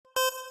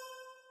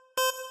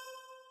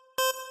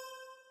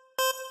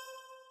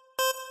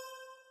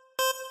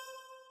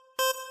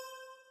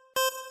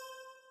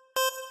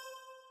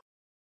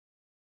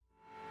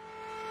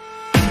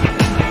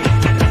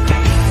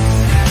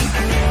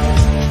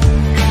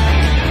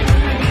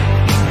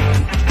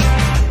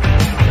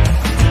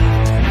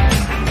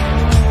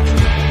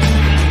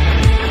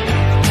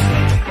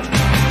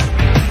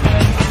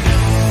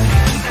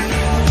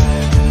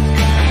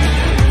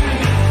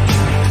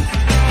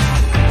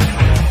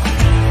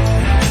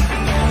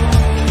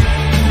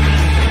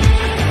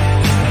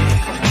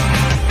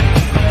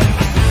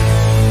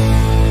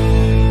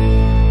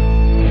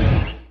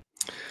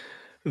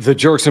The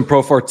Jerks and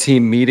Profar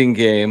team meeting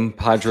game.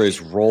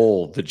 Padres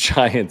roll the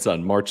Giants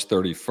on March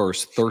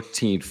 31st,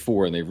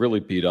 13-4, and they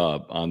really beat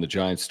up on the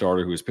Giants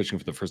starter who was pitching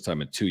for the first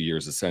time in 2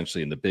 years,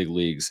 essentially in the big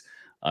leagues.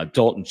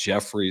 Dalton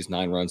Jeffries,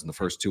 9 runs in the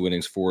first 2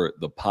 innings for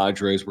the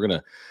Padres. We're going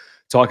to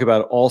talk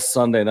about it all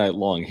Sunday night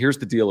long. Here's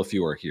the deal if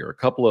you are here.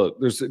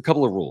 There's a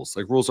couple of rules.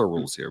 Like, rules are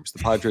rules here, because the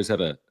Padres had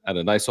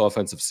a nice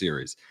offensive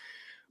series.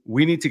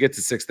 We need to get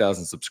to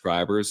 6,000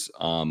 subscribers,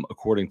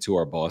 according to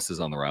our bosses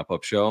on the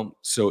wrap-up show.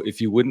 So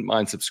if you wouldn't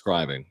mind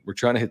subscribing, we're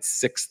trying to hit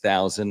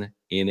 6,000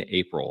 in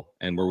April,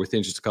 and we're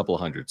within just a couple of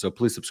hundred. So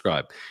please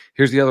subscribe.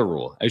 Here's the other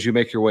rule. As you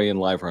make your way in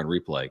live or on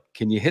replay,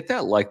 can you hit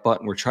that like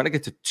button? We're trying to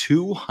get to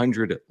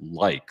 200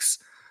 likes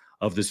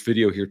of this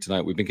video here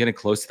tonight. We've been getting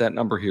close to that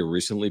number here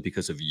recently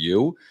because of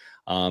you.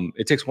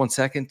 It takes 1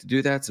 second to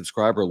do that,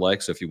 subscribe or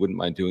like. So if you wouldn't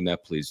mind doing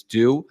that, please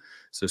do.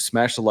 So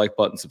smash the like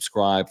button,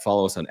 subscribe,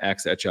 follow us on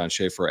X at John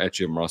Schaefer, at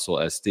Jim Russell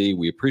SD.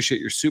 We appreciate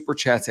your super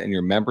chats and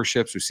your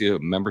memberships. We see a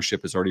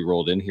membership has already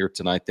rolled in here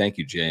tonight. Thank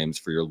you, James,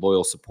 for your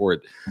loyal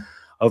support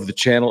of the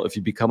channel. If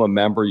you become a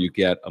member, you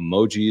get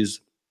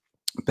emojis,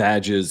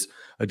 badges,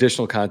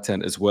 additional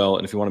content as well.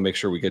 And if you want to make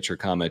sure we get your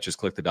comment, just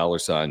click the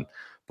 $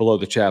 below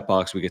the chat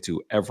box. We get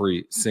to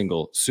every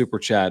single super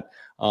chat.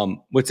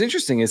 What's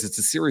interesting is it's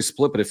a series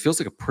split, but it feels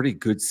like a pretty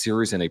good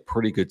series and a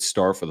pretty good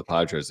start for the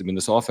Padres. I mean,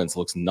 this offense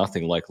looks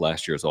nothing like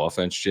last year's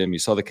offense, Jim. You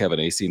saw the Kevin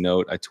Acee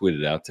note I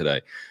tweeted out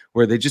today,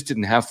 where they just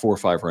didn't have 4 or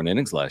 5 run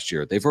innings last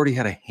year. They've already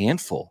had a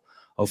handful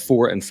of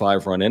 4 and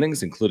 5 run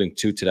innings, including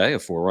 2 today, a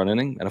 4-run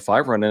inning and a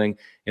 5-run inning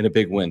in a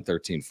big win,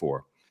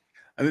 13-4.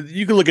 I mean,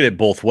 you can look at it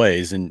both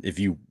ways. And if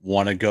you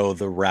want to go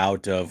the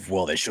route of,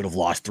 well, they should have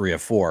lost 3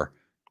 of 4,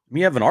 I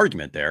mean, you have an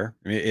argument there.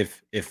 I mean,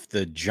 if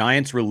the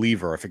Giants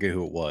reliever, I forget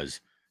who it was,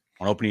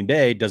 on opening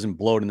day doesn't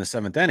blow it in the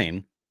 7th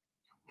inning,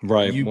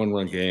 right?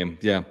 1-run game.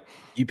 Yeah.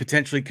 You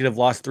potentially could have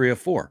lost 3 of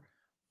 4.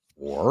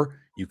 Or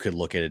you could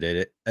look at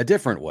it a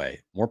different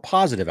way, more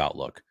positive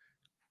outlook.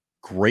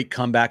 Great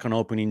comeback on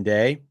opening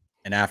day.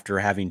 And after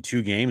having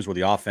 2 games where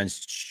the offense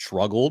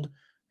struggled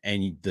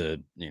and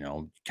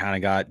kind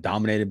of got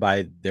dominated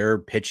by their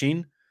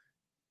pitching,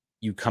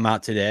 you come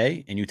out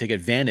today and you take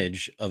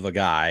advantage of a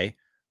guy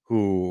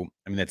who,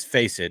 I mean, let's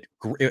face it,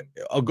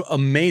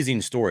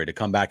 amazing story to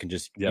come back and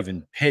just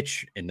even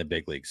pitch in the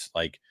big leagues.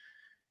 Like,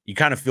 you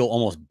kind of feel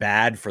almost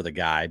bad for the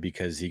guy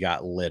because he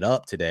got lit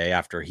up today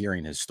after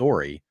hearing his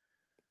story.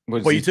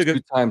 But you took a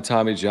 2-time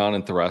Tommy John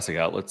and thoracic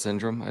outlet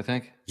syndrome, I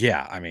think.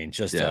 Yeah, I mean,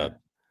 just I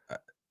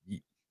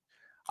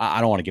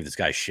don't want to give this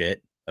guy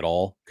shit at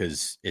all,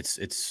 because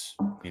it's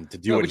I mean, to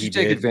do what he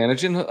take did,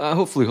 advantage, and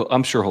hopefully,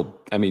 I'm sure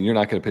he'll. I mean, you're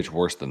not going to pitch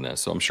worse than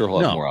this, so I'm sure he'll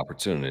have more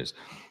opportunities.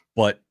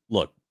 But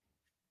look,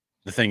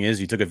 the thing is,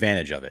 you took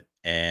advantage of it,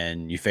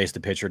 and you faced a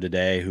pitcher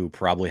today who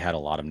probably had a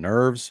lot of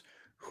nerves.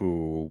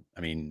 Who,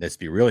 I mean, let's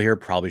be real here,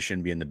 probably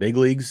shouldn't be in the big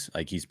leagues.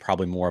 Like, he's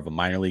probably more of a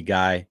minor league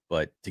guy,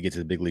 but to get to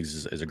the big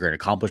leagues is a great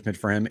accomplishment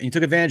for him. And you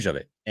took advantage of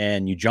it,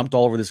 and you jumped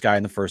all over this guy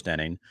in the first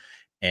inning.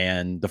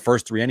 And the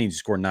first 3 innings, you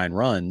scored 9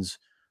 runs.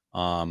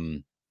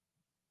 That's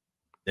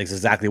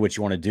exactly what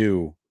you want to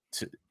do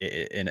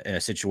in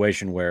a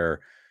situation where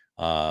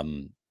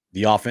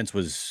the offense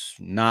was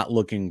not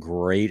looking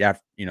great after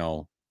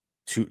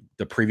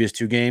the previous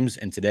 2 games,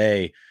 and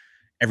today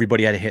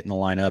everybody had a hit in the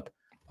lineup,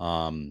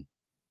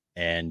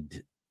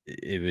 and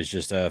it was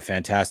just a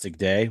fantastic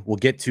day. We'll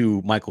get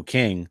to Michael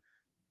King,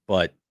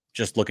 but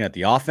just looking at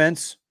the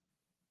offense,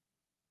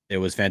 it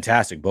was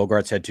fantastic.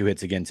 Bogarts had 2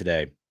 hits again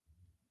today.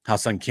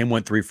 Ha-Seong Kim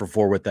went 3 for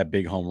 4 with that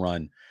big home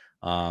run.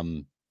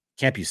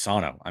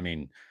 Campusano, I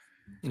mean,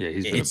 yeah,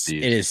 it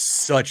is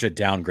such a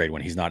downgrade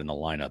when he's not in the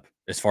lineup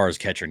as far as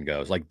catching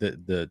goes. Like,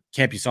 the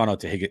Campusano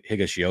to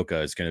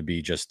Higashioka is going to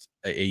be just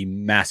a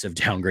massive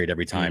downgrade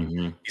every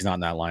time he's not in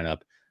that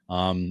lineup.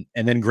 And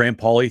then Graham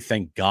Pauley,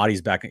 thank God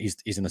he's back.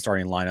 He's in the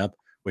starting lineup,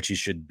 which he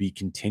should be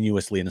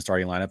continuously in the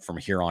starting lineup from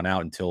here on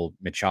out until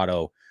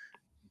Machado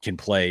can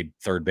play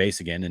third base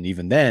again. And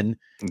even then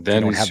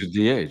he should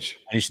DH.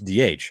 And he should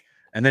DH.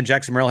 And then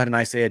Jackson Merrill had a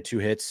nice day, had 2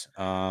 hits,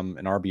 an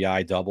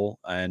RBI double,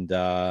 and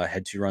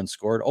had 2 runs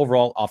scored.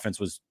 Overall, offense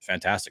was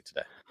fantastic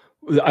today.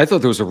 I thought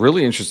there was a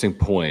really interesting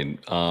point.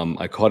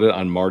 I caught it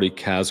on Marty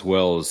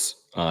Caswell's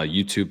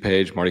YouTube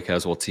page, Marty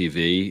Caswell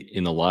TV,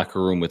 in the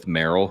locker room with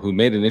Merrill, who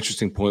made an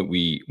interesting point.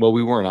 We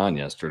weren't on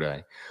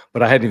yesterday,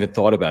 but I hadn't even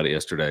thought about it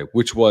yesterday,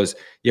 which was,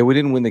 we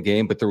didn't win the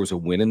game, but there was a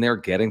win in there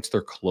getting to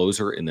their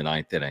closer in the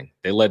 9th inning.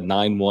 They led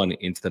 9-1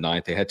 into the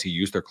 9th. They had to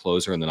use their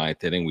closer in the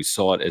 9th inning. We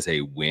saw it as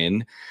a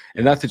win,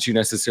 and not that you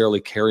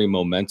necessarily carry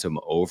momentum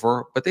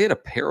over, but they had a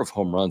pair of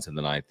home runs in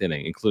the 9th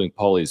inning, including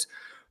Paulie's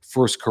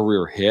first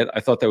career hit. I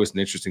thought that was an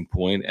interesting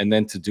point. And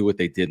then to do what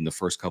they did in the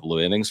first couple of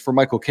innings for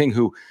Michael King,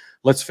 who,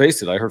 let's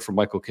face it, I heard from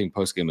Michael King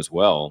postgame as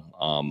well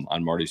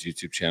on Marty's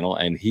YouTube channel,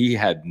 and he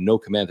had no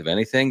command of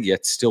anything,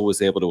 yet still was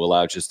able to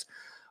allow just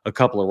a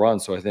couple of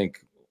runs. So I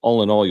think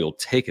all in all, you'll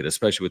take it,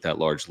 especially with that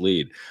large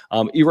lead.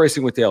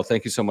 E-Racing with Dale,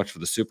 thank you so much for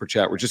the super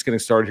chat. We're just getting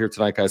started here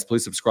tonight, guys.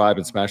 Please subscribe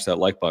and smash that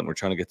like button. We're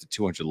trying to get to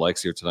 200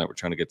 likes here tonight. We're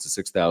trying to get to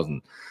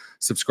 6,000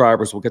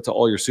 subscribers. We'll get to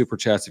all your super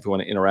chats if you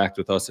want to interact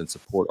with us and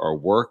support our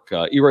work.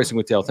 E-Racing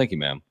with Dale, thank you,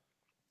 man.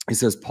 He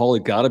says,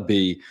 Paulie got to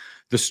be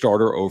the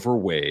starter over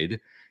Wade.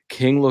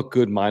 King looked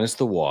good minus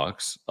the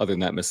walks. Other than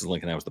that, Mrs.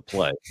 Lincoln was the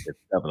play. It's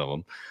 7 of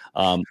them.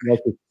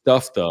 Like the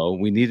stuff, though,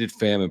 we needed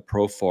Pham and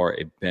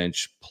Profar a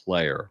bench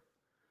player.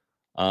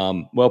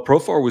 Well,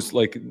 Profar was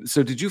like,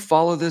 so did you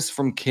follow this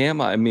from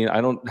Kim? I mean,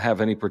 I don't have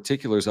any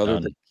particulars other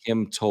than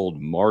Kim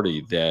told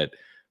Marty that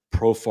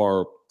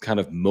Profar kind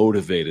of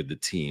motivated the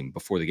team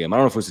before the game. I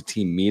don't know if it was a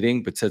team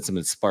meeting, but said some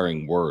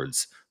inspiring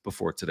words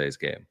before today's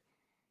game.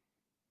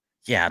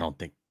 Yeah, I don't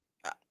think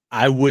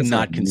I would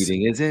not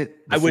consider. Is it?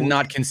 I would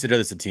not consider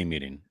this a team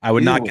meeting. I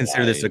would not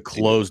consider this a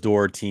closed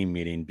door team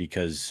meeting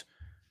because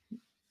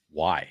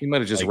why? He might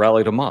have just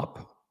rallied him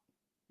up.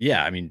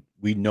 Yeah, I mean,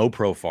 we know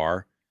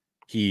Profar.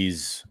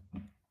 He's,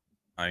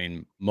 I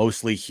mean,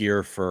 mostly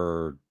here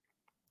for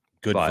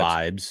good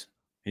vibes.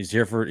 He's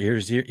here for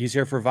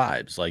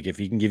vibes. Like if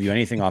he can give you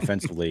anything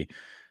offensively,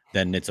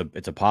 then it's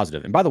a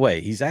positive. And by the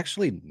way, he's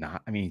actually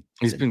not. I mean,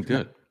 he's been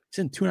good. It's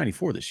in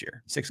 294 this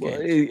year, 6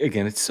 games.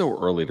 Again, it's so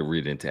early to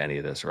read into any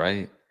of this,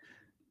 right?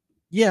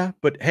 Yeah,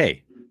 but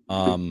hey,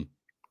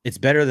 it's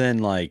better than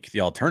like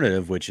the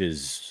alternative, which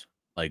is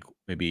like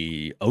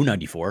maybe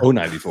 094.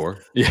 094.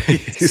 Yeah,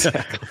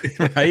 exactly.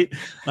 Right?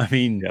 I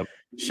mean,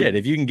 shit,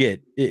 if you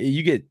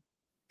get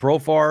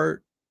Profar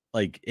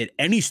like at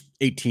any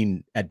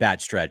 18 at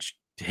bat stretch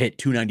to hit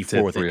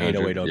 294 with an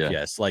 808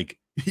 OPS, like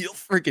you'll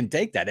freaking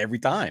take that every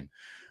time.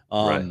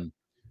 Right.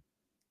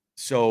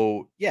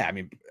 So yeah, I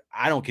mean,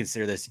 I don't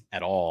consider this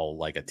at all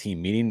like a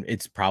team meeting.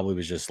 It's probably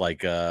was just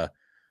like you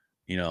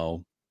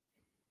know,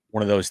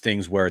 one of those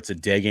things where it's a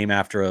day game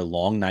after a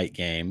long night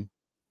game.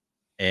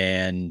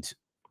 And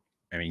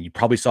I mean, you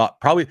probably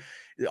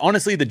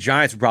honestly, the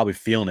Giants were probably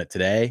feeling it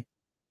today.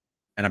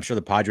 And I'm sure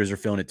the Padres are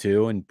feeling it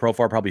too. And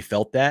Profar probably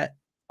felt that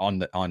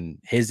on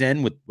his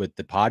end with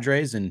the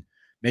Padres. And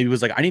maybe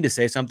was like, I need to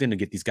say something to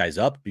get these guys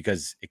up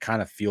because it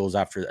kind of feels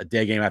after a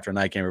day game, after a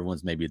night game,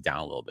 everyone's maybe down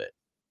a little bit.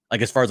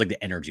 Like as far as like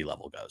the energy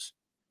level goes.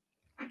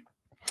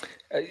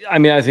 I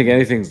mean, I think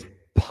anything's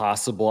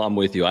possible. I'm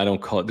with you. I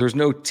don't call it. There's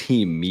no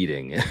team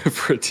meeting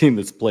for a team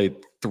that's played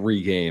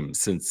 3 games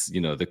since,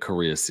 the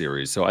Korea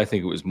series. So I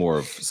think it was more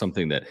of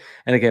something that,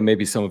 and again,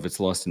 maybe some of it's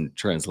lost in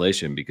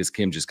translation because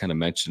Kim just kind of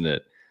mentioned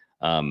it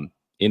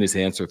in his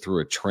answer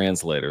through a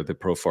translator that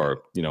Profar,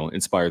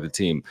 inspired the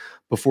team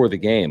before the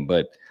game.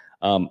 But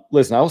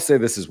listen, I'll say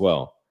this as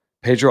well.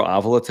 Pedro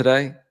Avila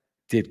today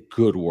did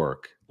good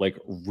work, like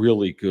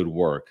really good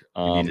work.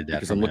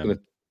 Because I'm looking at,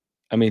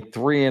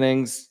 3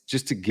 innings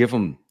just to give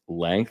him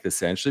length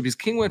essentially because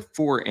King went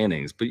 4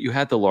 innings, but you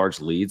had the large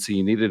lead, so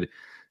you needed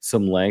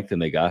some length, and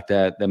they got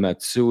that. Then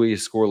Matsui, a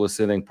scoreless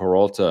inning,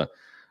 Peralta,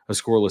 a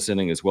scoreless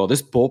inning as well.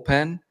 This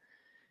bullpen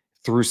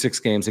through 6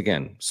 games,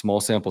 again, small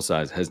sample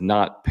size, has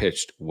not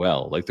pitched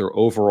well. Like their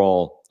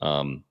overall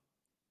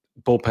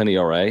bullpen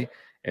ERA,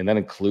 and that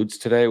includes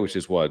today, which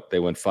is what they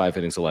went 5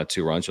 innings, allowed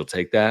 2 runs. You'll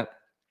take that.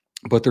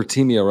 But their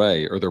team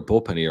ERA or their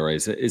bullpen ERA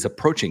is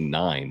approaching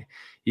 9.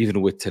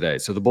 Even with today.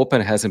 So the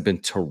bullpen hasn't been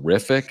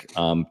terrific.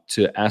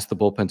 To ask the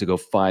bullpen to go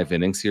 5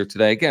 innings here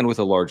today, again, with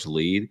a large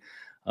lead,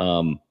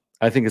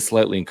 I think it's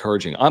slightly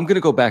encouraging. I'm going to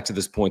go back to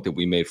this point that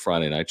we made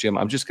Friday night, Jim.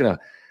 I'm just going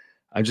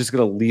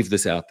to leave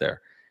this out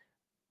there.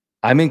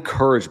 I'm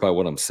encouraged by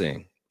what I'm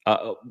seeing.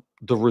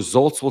 The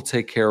results will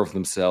take care of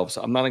themselves.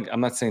 I'm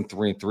not saying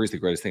 3-3 is the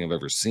greatest thing I've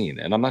ever seen.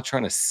 And I'm not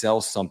trying to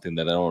sell something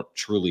that I don't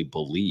truly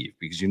believe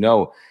because you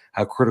know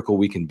how critical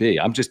we can be.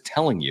 I'm just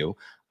telling you,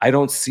 I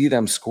don't see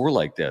them score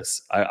like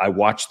this. I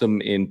watched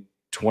them in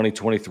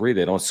 2023.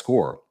 They don't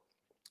score.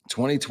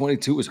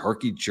 2022 is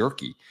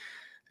herky-jerky.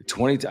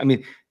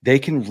 They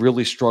can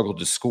really struggle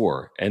to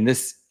score. And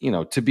this,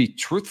 to be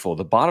truthful,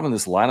 the bottom of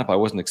this lineup, I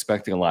wasn't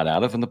expecting a lot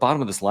out of. And the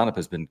bottom of this lineup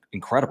has been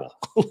incredible,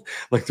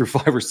 like through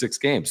 5 or 6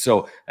 games.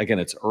 So, again,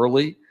 it's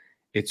early.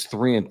 It's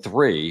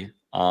 3-3.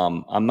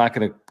 I'm not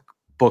going to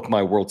book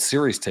my World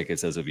Series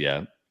tickets as of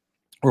yet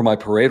or my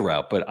parade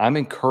route, but I'm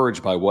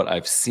encouraged by what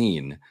I've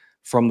seen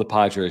from the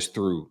Padres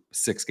through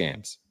 6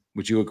 games.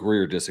 Would you agree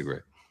or disagree?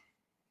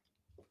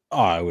 Oh,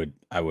 I would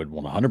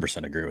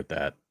 100% agree with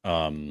that.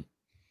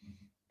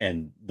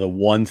 And the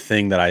one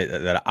thing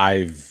that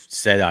I've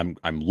said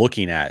I'm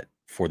looking at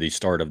for the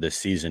start of this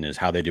season is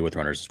how they do with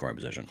runners in scoring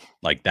position.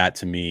 Like that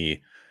to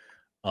me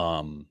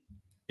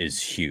is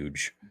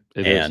huge.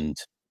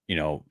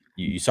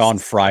 You saw on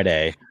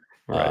Friday,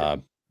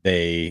 right.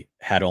 They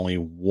had only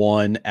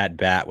 1 at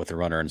bat with a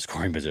runner in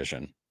scoring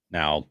position.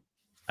 Now,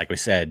 like we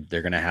said,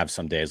 they're going to have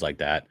some days like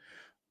that.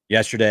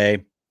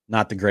 Yesterday,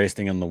 not the greatest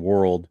thing in the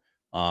world.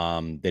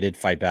 They did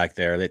fight back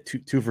there. They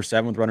 2 for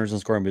 7 with runners in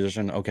scoring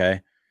position.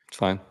 Okay, it's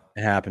fine.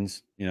 It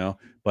happens,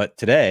 But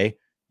today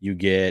you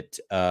get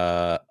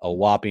a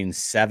whopping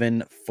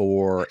 7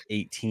 for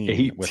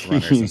 18 with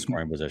runners in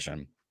scoring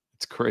position.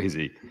 It's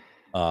crazy.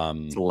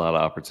 It's a lot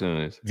of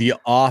opportunities. The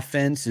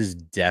offense has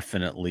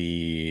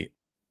definitely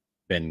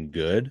been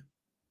good.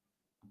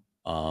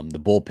 The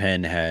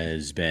bullpen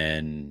has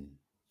been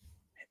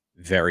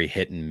very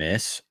hit and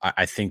miss.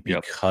 I think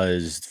Yep.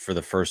 because for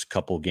the first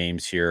couple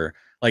games here,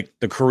 like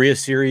the Korea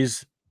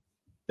series,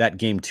 that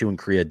game 2 in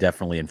Korea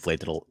definitely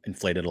inflated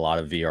a lot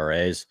of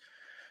VRAs.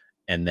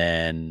 And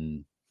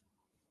then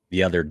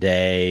the other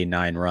day,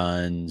 9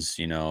 runs,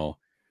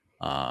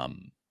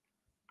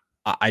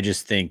 I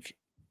just think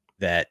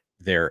that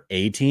their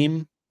A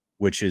team,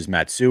 which is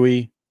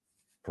Matsui,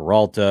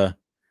 Peralta,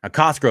 now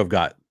Cosgrove he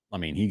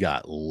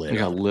got lit He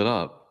got up. lit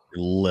up.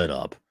 Lit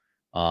up.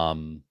 I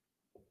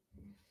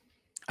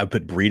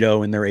put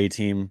Brito in their A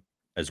team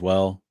as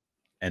well.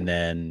 And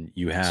then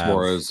you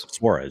have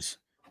Suarez.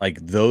 Like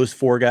those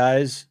 4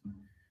 guys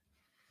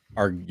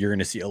you're going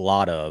to see a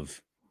lot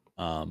of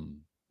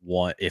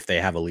one if they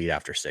have a lead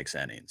after 6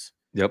 innings.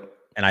 Yep.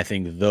 And I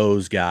think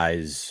those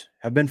guys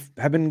have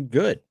been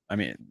good. I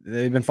mean,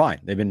 they've been fine.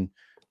 They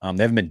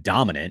haven't been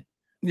dominant.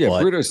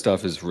 Yeah, Brito's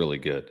stuff is really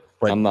good.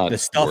 But I'm not the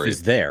stuff worried.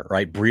 is there,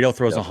 right? Brito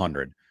throws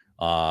 100.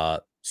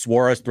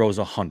 Suarez throws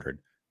 100.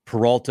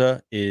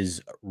 Peralta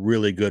is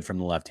really good from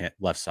the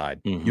left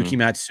side. Yuki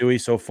Matsui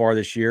so far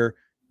this year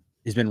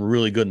has been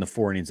really good in the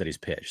 4 innings that he's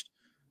pitched.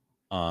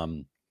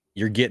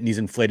 You're getting these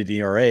inflated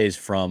ERAs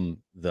from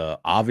the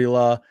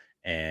Avila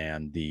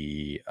and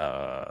the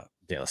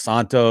De Los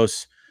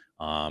Santos.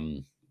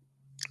 The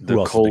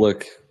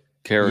Kolick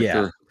character.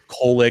 Yeah,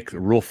 Kolick, the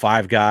Rule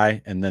 5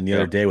 guy. And then the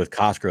other day with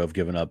Cosgrove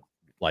giving up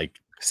like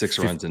 6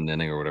 runs in an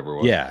inning or whatever it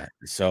was. Yeah.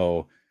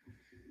 So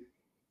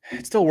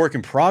it's still a work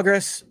in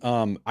progress.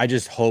 I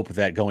just hope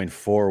that going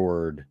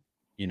forward,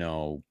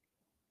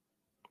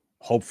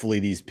 hopefully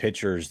these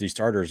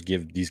starters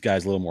give these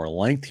guys a little more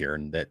length here,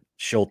 and that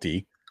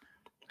Schulte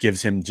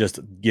gets a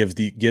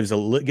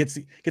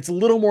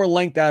little more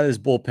length out of his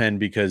bullpen,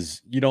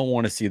 because you don't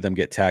want to see them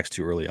get taxed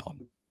too early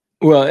on.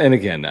 Well, and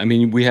again, I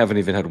mean, we haven't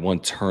even had one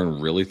turn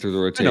really through the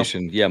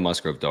rotation. Yeah,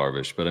 Musgrove,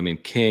 Darvish, but I mean,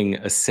 King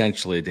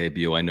essentially a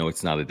debut. I know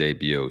it's not a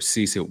debut.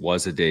 Cease, it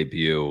was a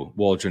debut.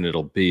 Waldron,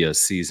 it'll be a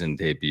season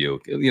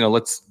debut.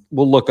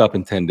 We'll look up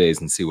in 10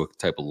 days and see what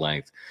type of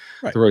length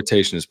the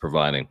rotation is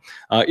providing.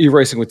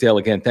 E-Racing with Dale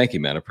again. Thank you,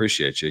 man.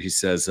 Appreciate you. He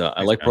says,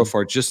 I like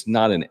Profar, just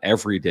not an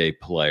everyday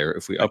player.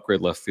 If we upgrade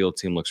left field,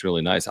 team looks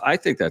really nice. I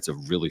think that's a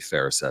really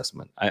fair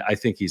assessment. I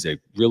think he's a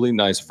really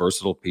nice,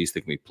 versatile piece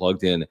that can be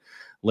plugged in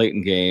late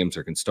in games,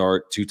 or can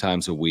start 2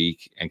 times a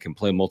week and can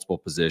play multiple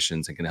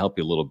positions and can help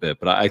you a little bit.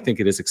 But I think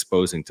it is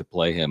exposing to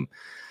play him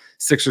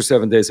 6 or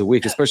 7 days a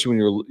week, especially when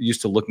you're used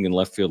to looking in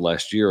left field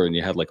last year and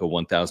you had like a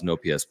 1,000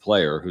 OPS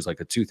player who's like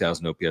a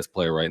 2,000 OPS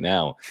player right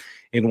now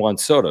in Juan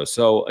Soto.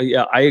 So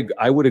yeah,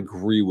 I would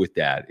agree with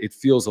that. It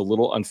feels a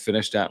little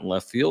unfinished out in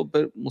left field,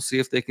 but we'll see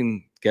if they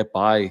can get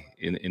by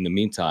in the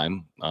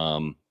meantime,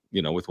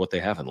 with what they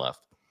have in left.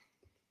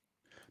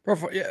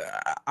 Profar,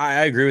 yeah,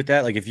 I agree with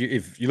that. Like if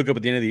you look up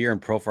at the end of the year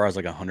and Profar has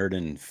like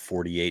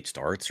 148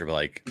 starts, or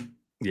like,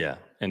 yeah,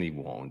 and he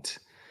won't.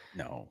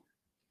 No,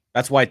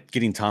 that's why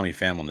getting Tommy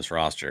Pham on this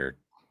roster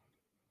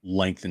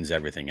lengthens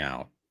everything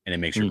out, and it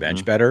makes your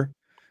bench better,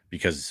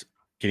 because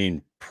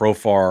getting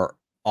Profar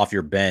off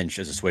your bench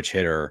as a switch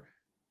hitter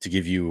to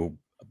give you,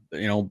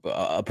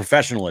 a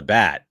professional at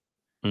bat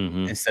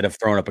instead of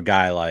throwing up a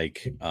guy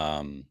like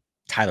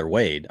Tyler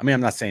Wade. I mean,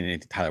 I'm not saying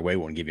anything Tyler Wade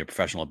wouldn't give you a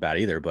professional at bat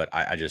either, but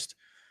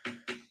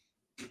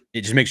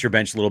it just makes your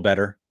bench a little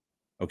better,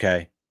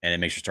 okay? And it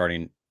makes your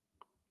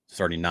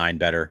starting 9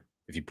 better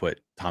if you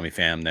put Tommy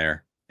Pham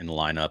there in the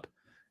lineup.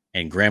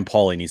 And Graham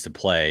Pauley needs to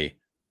play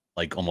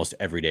like almost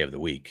every day of the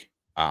week.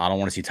 I don't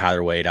want to see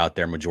Tyler Wade out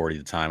there majority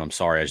of the time. I'm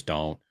sorry, I just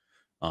don't.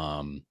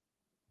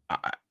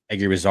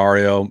 Eggy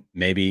Rosario,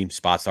 maybe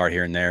spot start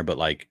here and there, but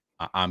like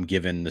I'm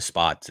giving the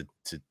spot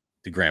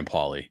to Graham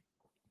Pauley.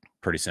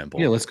 Pretty simple.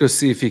 Yeah, let's go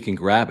see if he can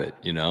grab it.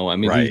 He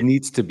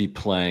needs to be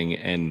playing,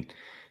 and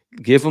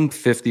give him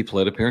 50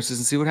 plate appearances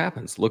and see what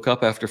happens. Look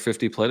up after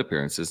 50 plate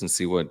appearances and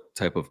see what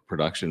type of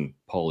production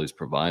Paulie's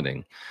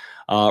providing.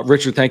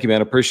 Richard, thank you,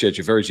 man. Appreciate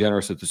you. Very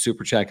generous with the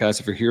super chat, guys.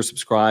 If you're here,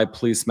 subscribe.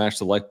 Please smash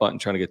the like button.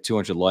 Trying to get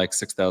 200 likes,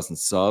 6,000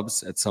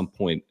 subs at some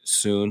point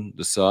soon,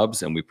 the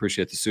subs, and we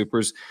appreciate the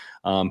supers.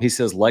 He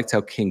says, liked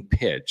how King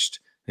pitched.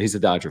 He's a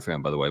Dodger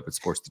fan, by the way, but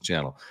sports the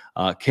channel.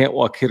 Can't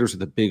walk hitters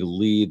with a big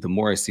lead. The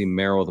more I see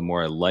Merrill, the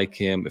more I like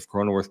him. If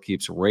Cronenworth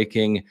keeps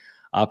raking,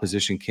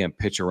 opposition can't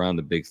pitch around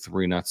the big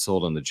 3. Not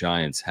sold on the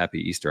Giants. Happy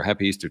Easter.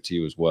 Happy Easter to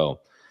you as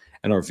well,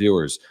 and our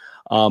viewers.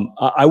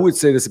 I would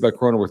say this about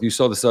Cronenworth. You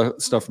saw the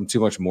stuff from Too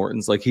Much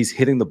Morton's. Like, he's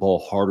hitting the ball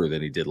harder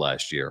than he did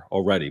last year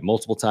already.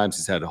 Multiple times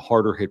he's had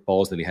harder hit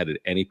balls than he had at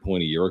any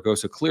point a year ago.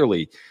 So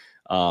clearly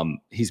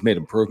he's made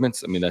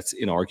improvements. I mean, that's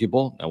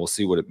inarguable. Now we'll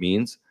see what it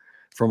means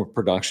from a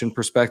production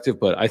perspective.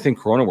 But I think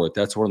Cronenworth,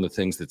 that's one of the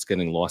things that's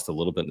getting lost a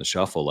little bit in the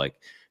shuffle. Like,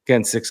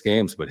 again, 6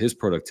 games, but his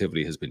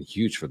productivity has been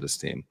huge for this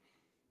team.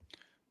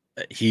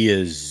 He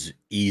has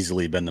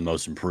easily been the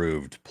most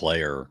improved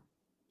player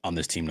on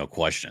this team, no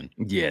question.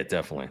 Yeah,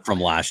 definitely. From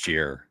last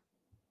year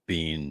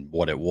being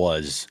what it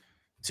was.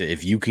 So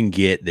if you can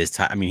get this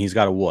time, I mean, he's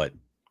got a what? I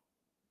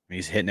mean,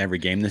 he's hitting every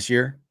game this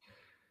year.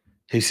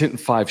 He's hitting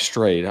 5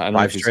 straight. I don't know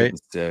if he's hitting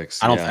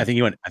 6. I think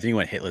he went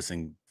hitless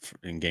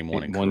in game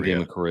 1 in Korea. One game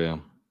in Korea.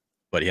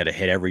 But he had a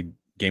hit every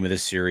game of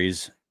this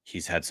series.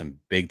 He's had some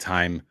big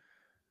time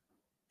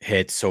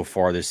hits so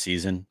far this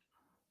season.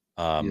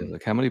 Yeah,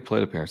 like how many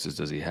plate appearances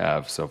does he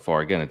have so far?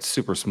 Again, it's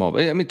super small.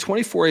 But I mean,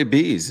 24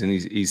 ABs and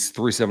he's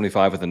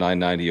 375 with a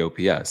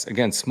 990 OPS.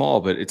 Again,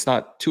 small, but it's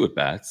not two at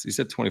bats. He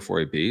said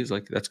 24 ABs.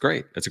 Like that's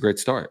great. That's a great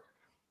start.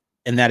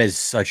 And that is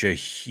such a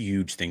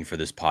huge thing for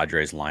this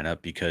Padres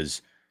lineup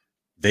because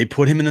they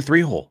put him in the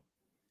 3-hole.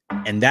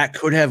 And that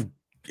could have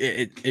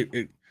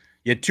you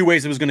had two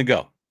ways it was going to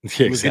go.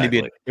 Yeah, It was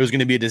going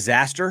to be a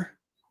disaster,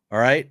 all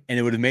right, and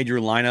it would have made your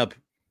lineup.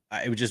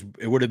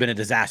 It would have been a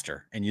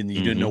disaster, and you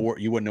didn't know where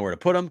you wouldn't know where to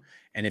put him.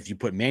 And if you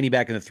put Manny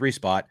back in the 3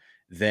 spot,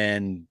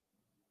 then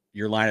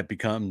your lineup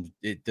becomes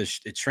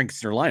it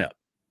shrinks their lineup.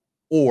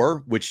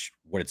 Or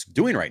what it's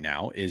doing right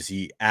now is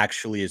he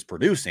actually is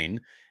producing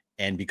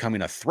and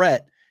becoming a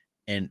threat,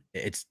 and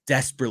it's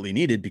desperately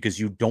needed because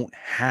you don't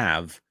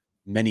have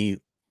many.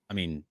 I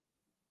mean,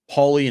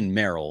 Paulie and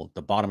Merrill,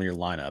 the bottom of your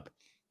lineup,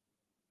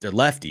 they're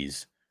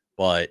lefties,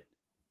 but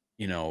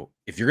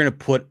if you're going to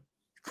put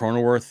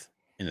Cronenworth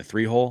in the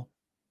 3-hole,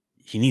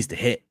 he needs to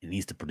hit, he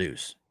needs to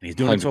produce, and he's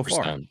doing 100%. It so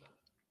far.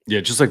 Yeah,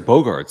 just like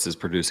Bogarts is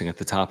producing at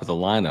the top of the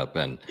lineup,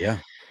 and yeah,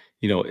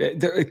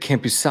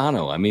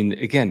 Campusano. I mean,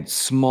 again,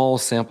 small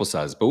sample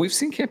size, but we've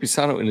seen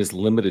Campusano in his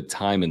limited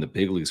time in the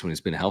big leagues when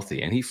he's been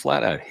healthy, and he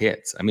flat out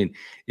hits. I mean,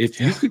 if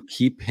you could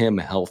keep him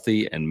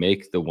healthy and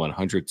make the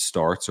 100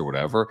 starts or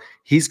whatever,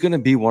 he's going to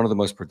be one of the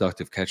most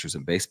productive catchers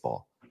in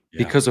baseball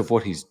because of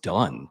what he's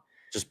done.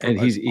 And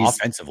he's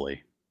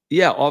offensively.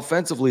 Yeah,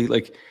 offensively,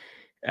 like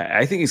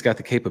I think he's got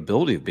the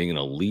capability of being an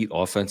elite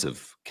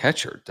offensive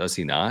catcher, does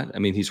he not? I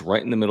mean, he's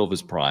right in the middle of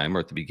his prime or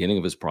at the beginning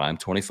of his prime,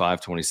 25,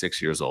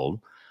 26 years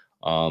old.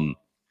 So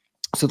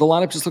the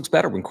lineup just looks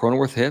better when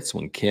Cronenworth hits,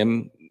 when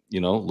Kim,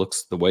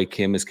 looks the way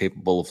Kim is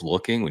capable of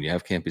looking, when you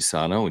have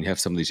Campusano, when you have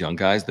some of these young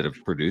guys that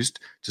have produced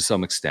to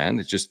some extent,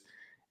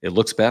 it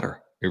looks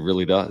better. It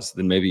really does.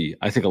 Then maybe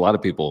I think a lot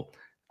of people,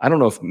 I don't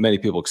know if many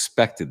people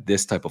expected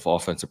this type of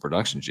offensive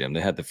production, Jim.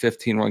 They had the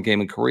 15-run game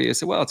in Korea. I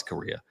said, well, it's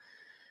Korea.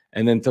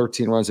 And then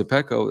 13 runs at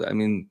Petco. I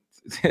mean,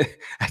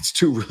 that's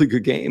 2 really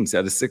good games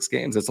out of 6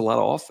 games. That's a lot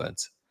of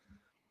offense.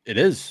 It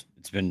is.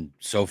 It's been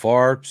so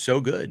far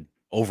so good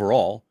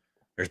overall.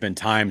 There's been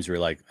times where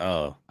you're like,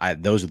 oh,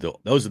 those are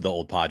the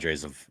old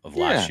Padres of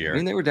last year. I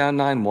mean, they were down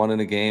 9-1 in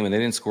a game, and they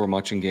didn't score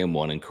much in game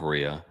 1 in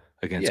Korea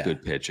against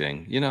good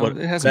pitching. It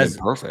hasn't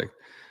been perfect.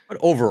 But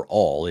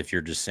overall, if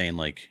you're just saying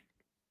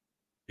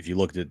if you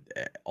looked at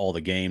all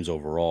the games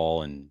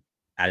overall and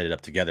added it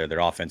up together, their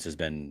offense has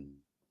been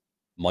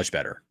much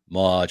better,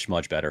 much,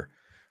 much better.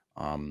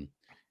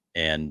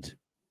 And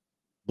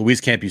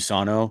Luis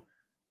Campusano,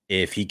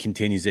 if he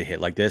continues to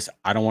hit like this,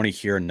 I don't want to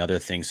hear another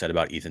thing said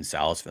about Ethan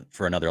Salas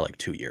for another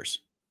 2 years.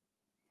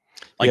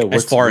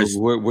 As far as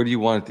what do you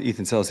want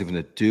Ethan Salas even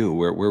to do?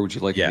 Where would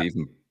you like him to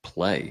even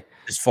play?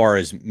 As far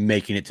as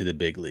making it to the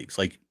big leagues,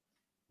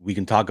 we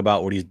can talk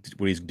about what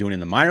he's doing in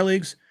the minor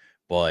leagues,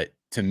 but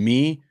to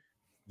me,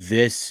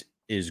 this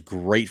is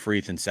great for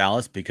Ethan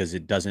Salas because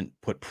it doesn't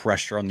put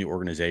pressure on the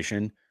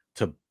organization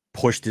to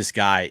push this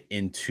guy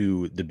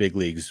into the big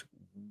leagues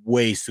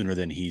way sooner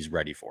than he's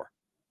ready for.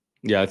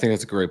 Yeah, I think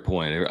that's a great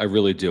point. I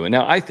really do. And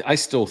now I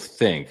still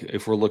think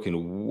if we're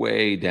looking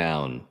way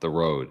down the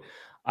road,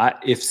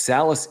 if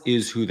Salas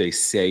is who they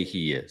say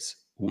he is,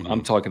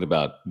 I'm talking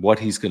about what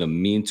he's going to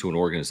mean to an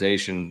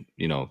organization,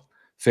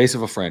 face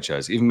of a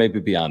franchise, even maybe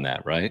beyond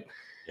that, right?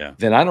 Yeah.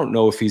 Then I don't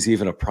know if he's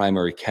even a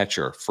primary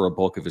catcher for a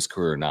bulk of his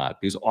career or not,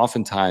 because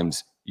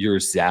oftentimes you're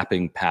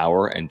zapping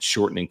power and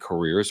shortening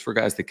careers for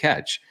guys to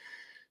catch.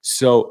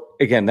 So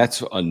again,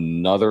 that's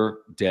another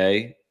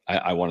day.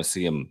 I want to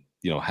see him,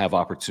 have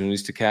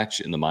opportunities to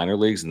catch in the minor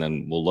leagues, and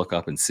then we'll look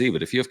up and see.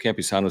 But if you have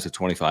Campusano as a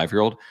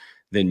 25-year-old,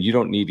 then you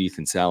don't need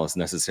Ethan Salas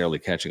necessarily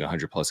catching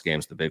 100+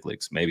 games in the big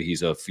leagues. Maybe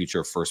he's a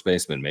future first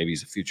baseman. Maybe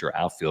he's a future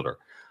outfielder.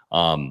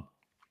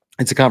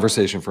 It's a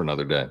conversation for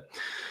another day.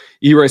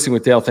 E-Racing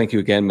with Dale, thank you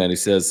again, man. He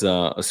says,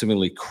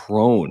 assumingly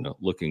Crone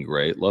looking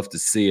great. Love to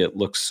see it.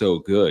 Looks so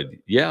good.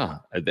 Yeah,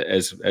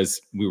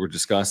 as we were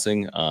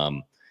discussing,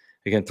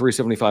 again,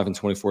 375 and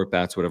 24 at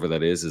bats, whatever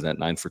that is that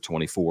 9 for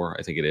 24?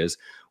 I think it is,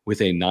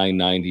 with a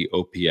 990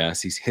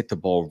 OPS. He's hit the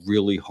ball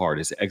really hard.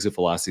 His exit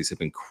velocities have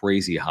been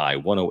crazy high,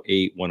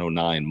 108,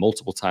 109,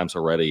 multiple times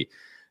already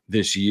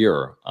this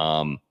year.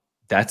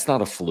 That's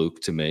not a fluke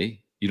to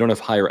me. You don't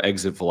have higher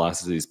exit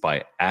velocities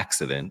by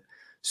accident.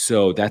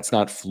 So that's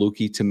not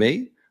fluky to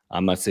me.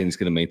 I'm not saying he's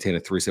going to maintain a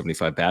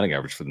 375 batting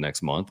average for the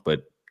next month,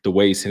 but the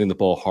way he's hitting the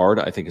ball hard,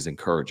 I think is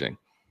encouraging.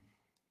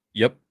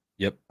 Yep.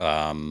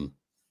 The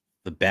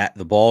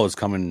ball is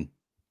coming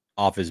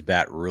off his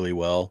bat really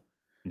well.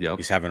 Yep.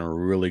 He's having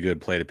really good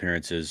plate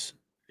appearances.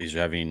 He's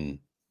coming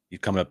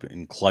up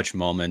in clutch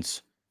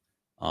moments.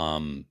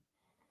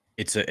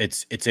 It's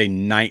a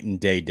night and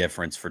day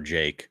difference for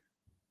Jake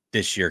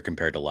this year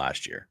compared to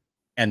last year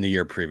and the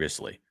year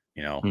previously.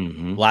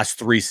 Last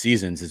 3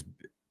 seasons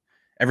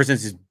ever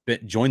since he's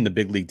joined the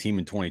big league team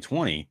in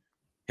 2020,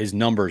 his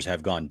numbers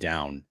have gone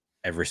down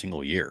every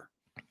single year.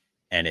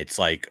 And it's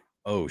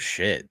oh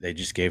shit, they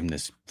just gave him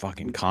this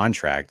fucking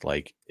contract.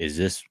 Like, is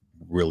this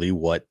really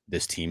what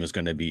this team is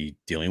going to be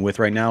dealing with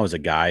right now? Is a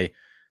guy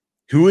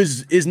who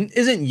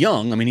isn't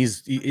young. I mean,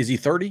 is he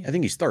 30? I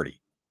think he's 30,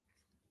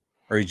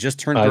 or he just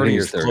turned I think 30, or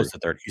he's is 30. close to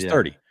 30. He's Yeah.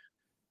 30,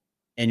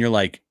 and you're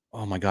like,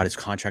 oh my god, his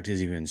contract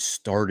isn't even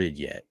started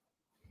yet.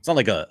 It's not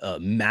like a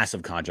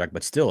massive contract,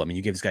 but still, I mean,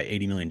 you gave this guy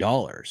 $80 million,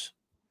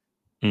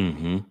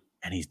 Mm-hmm.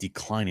 and he's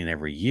declining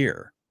every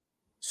year.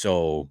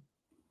 So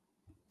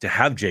to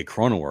have Jay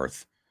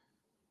Cronenworth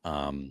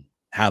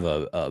have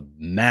a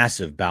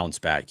massive bounce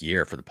back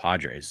year for the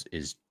Padres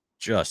is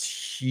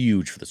just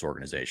huge for this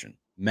organization.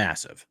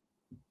 Massive.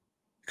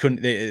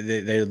 Couldn't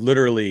they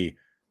literally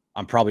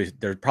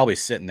they're probably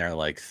sitting there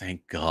like,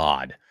 thank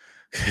God.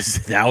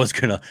 Because that was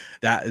gonna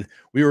that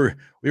we were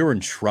in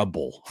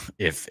trouble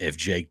if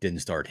Jake didn't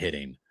start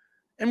hitting.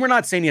 And we're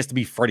not saying he has to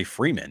be Freddie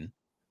Freeman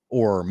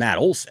or Matt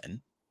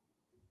Olson,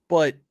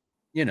 but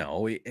you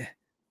know,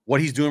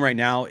 what he's doing right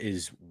now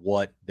is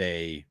what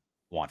they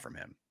want from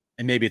him.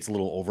 And maybe it's a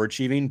little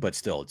overachieving, but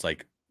still, it's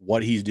like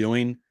what he's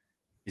doing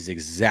is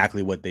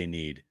exactly what they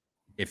need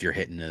if you're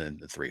hitting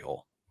the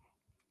 3-hole.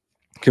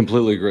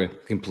 Completely agree.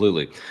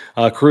 Completely.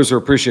 Cruiser,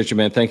 appreciate you,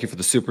 man. Thank you for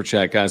the super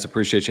chat, guys.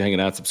 Appreciate you hanging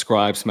out.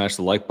 Subscribe, smash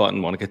the like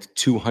button. Want to get to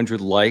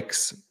 200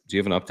 likes? Do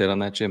you have an update on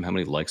that, Jim? How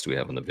many likes do we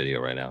have on the video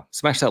right now?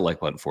 Smash that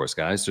like button for us,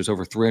 guys. There's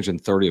over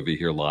 330 of you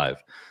here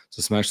live.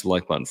 So smash the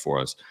like button for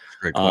us.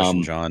 Great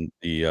question, John.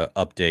 The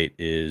update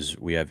is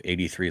we have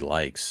 83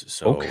 likes.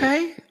 So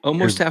okay,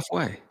 almost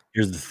halfway.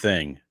 Here's the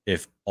thing.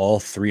 If all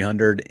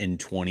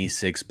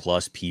 326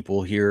 plus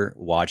people here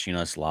watching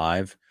us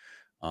live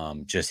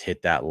just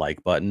hit that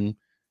like button,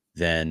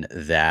 then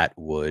that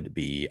would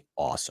be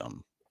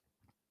awesome.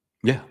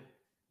 Yeah,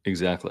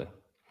 exactly.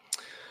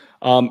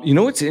 You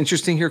know what's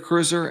interesting here,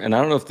 Cruiser, and I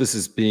don't know if this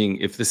is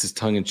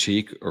tongue in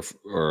cheek or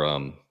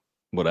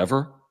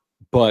whatever,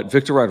 but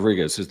Victor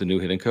Rodriguez is the new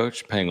hitting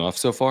coach, paying off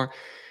so far.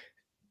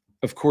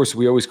 Of course,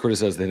 we always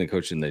criticize the hitting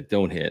coach and they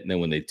don't hit, and then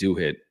when they do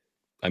hit,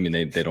 I mean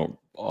they don't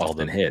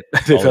often hit.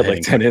 They've had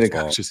like 10 hitting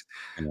coaches,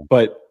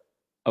 but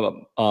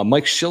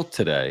Mike Schilt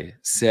today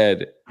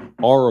said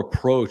our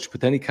approach,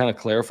 but then he kind of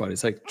clarified.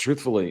 It's like,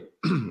 truthfully,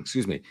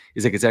 excuse me,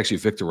 he's like, it's actually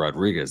Victor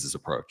Rodriguez's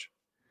approach.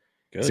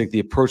 Good. It's like the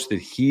approach that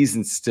he's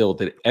instilled,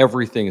 that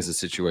everything is a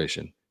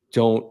situation.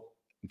 Don't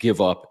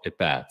give up at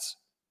bats.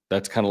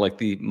 That's kind of like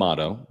the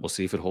motto. We'll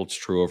see if it holds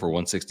true over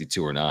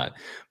 162 or not.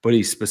 But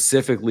he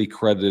specifically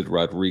credited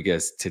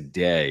Rodriguez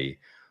today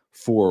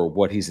for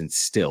what he's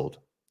instilled.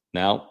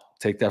 Now,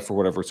 take that for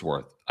whatever it's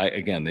worth.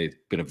 Again, they've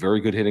been a very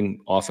good hitting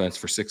offense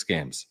for 6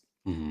 games.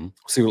 Mm-hmm.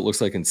 See what it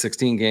looks like in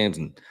 16 games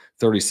and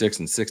 36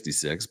 and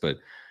 66. But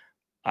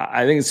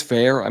I think it's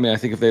fair. I mean, I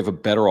think if they have a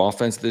better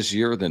offense this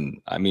year,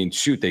 then, I mean,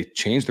 shoot, they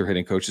changed their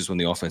hitting coaches when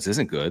the offense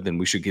isn't good. Then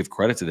we should give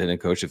credit to the hitting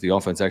coach if the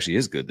offense actually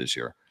is good this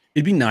year.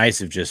 It'd be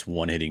nice if just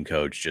one hitting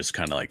coach just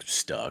kind of like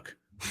stuck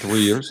 3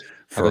 years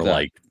for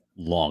like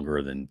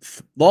longer than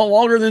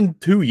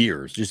 2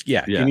 years. Just,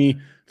 yeah, give me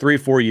 3 or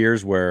 4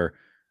 years where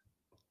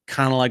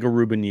kind of like a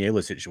Ruben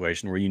Niebla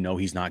situation where you know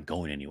he's not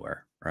going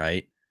anywhere,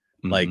 right?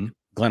 Mm-hmm. Like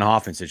Glenn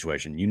Hoffman's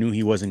situation, you knew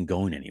he wasn't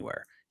going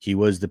anywhere. He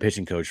was the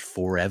pitching coach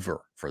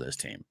forever for this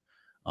team.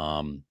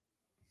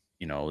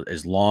 You know,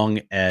 as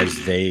long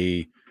as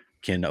they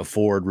can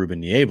afford Ruben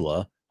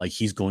Niebla, like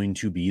he's going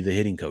to be the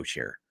hitting coach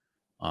here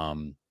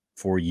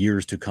for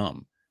years to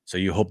come. So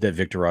you hope that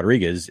Victor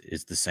Rodriguez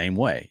is the same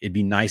way. It'd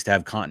be nice to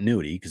have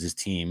continuity because his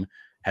team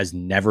has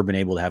never been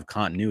able to have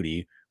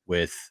continuity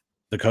with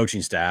the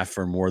coaching staff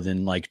for more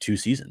than like 2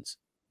 seasons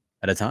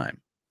at a time.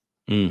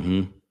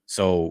 Mm-hmm.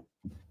 So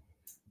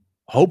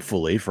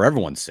hopefully, for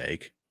everyone's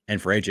sake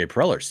and for AJ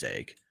Preller's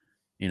sake,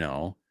 you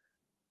know,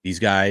 these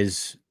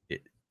guys,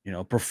 you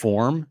know,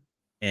 perform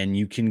and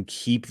you can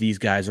keep these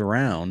guys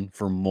around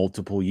for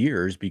multiple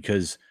years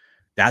because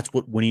that's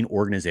what winning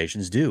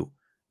organizations do.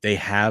 They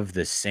have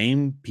the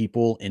same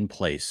people in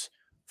place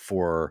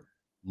for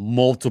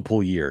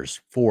multiple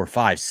years, 4,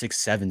 5, 6,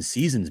 7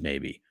 seasons,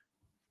 maybe.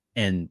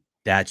 And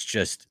that's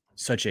just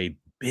such a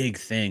big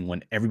thing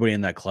when everybody in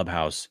that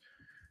clubhouse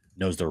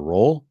knows their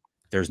role.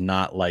 There's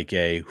not like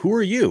who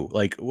are you?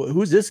 Like,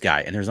 who's this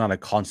guy? And there's not a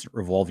constant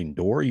revolving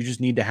door. You just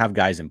need to have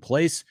guys in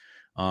place.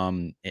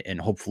 And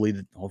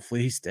hopefully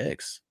he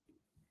sticks.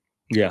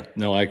 Yeah,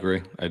 no, I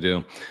agree. I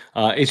do.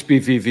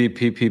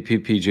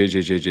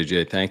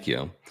 HBVVPPPPJJJJJ, thank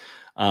you.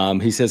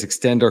 He says,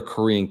 extend our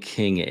Korean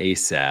king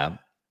ASAP.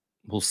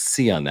 We'll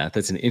see on that.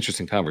 That's an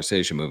interesting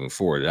conversation moving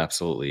forward. It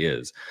absolutely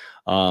is.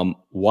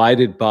 Why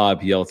did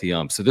Bob yell at the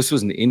ump? So this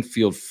was an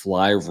infield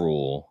fly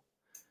rule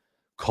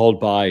called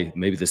by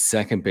maybe the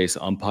second base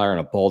umpire on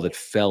a ball that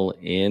fell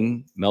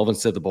in. Melvin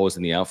said the ball was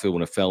in the outfield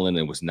when it fell in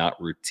and it was not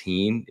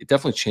routine. It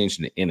definitely changed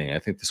in the inning. I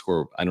think the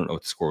score, I don't know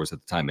what the score was at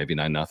the time, maybe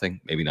 9-0,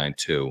 maybe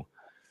 9-2.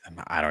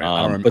 I don't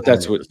know. But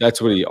that's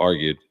what he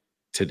argued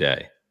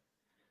today.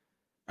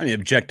 I mean,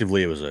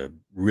 objectively, it was a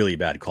really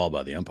bad call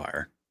by the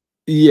umpire.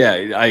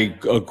 Yeah, I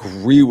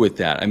agree with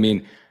that. I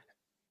mean,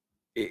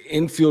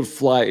 infield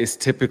fly is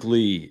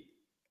typically,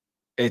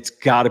 it's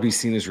got to be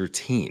seen as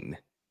routine.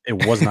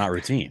 It was not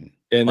routine.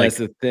 And Like, that's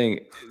the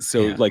thing.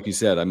 So, yeah, like you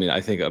said, I mean,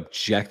 I think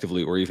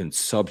objectively or even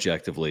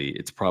subjectively,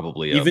 it's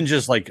probably a even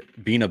just like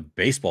being a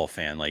baseball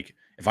fan, like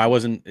if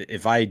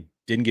I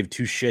didn't give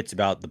two shits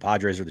about the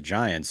Padres or the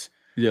Giants,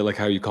 yeah. Like,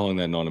 how are you calling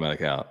that an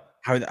automatic out?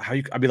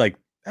 I'd be like,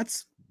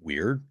 that's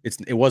weird.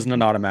 It wasn't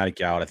an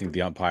automatic out. I think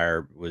the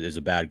umpire is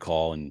a bad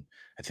call, and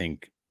I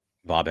think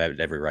Bob had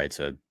every right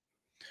to,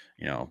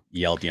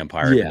 yell at the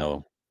umpire, even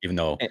Yeah.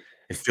 though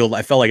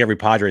I felt like every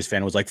Padres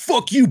fan was like,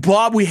 "Fuck you,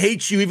 Bob. We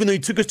hate you." Even though you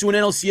took us to an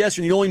NLCS,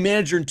 you're the only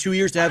manager in 2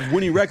 years to have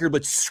winning record,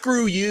 but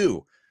screw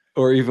you.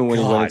 Or even when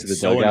he went into God, the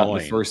so dugout in the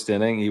annoying. first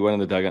inning, he went in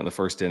the dugout in the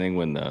first inning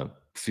when the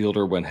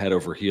fielder went head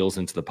over heels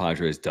into the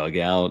Padres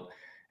dugout,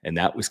 and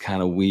that was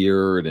kind of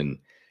weird. And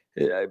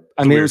I It's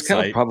a mean, weird sight.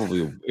 it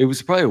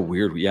was probably a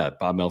weird, yeah.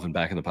 Bob Melvin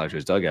back in the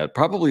Padres dugout,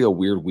 probably a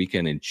weird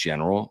weekend in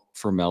general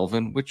for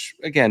Melvin, which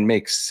again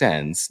makes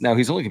sense. Now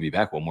he's only going to be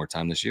back one more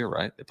time this year,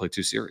 right? They play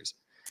 2 series,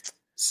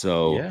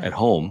 so Yeah, at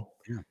home,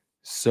 yeah.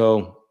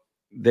 so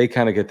they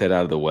kind of get that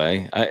out of the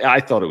way. I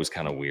thought it was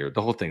kind of weird.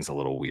 The whole thing's a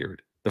little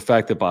weird. The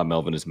fact that Bob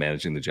Melvin is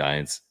managing the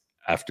Giants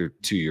after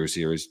 2 years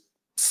here is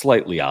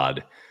slightly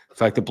odd. The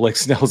fact that Blake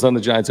Snell's on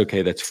the Giants,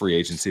 okay, that's free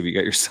agency. But you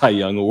got your Cy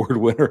Young Award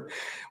winner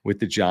with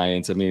the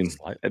Giants. I mean,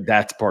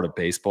 that's part of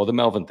baseball. The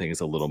Melvin thing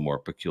is a little more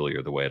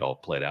peculiar the way it all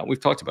played out.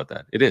 We've talked about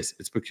that. It is.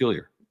 It's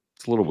peculiar.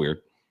 It's a little weird.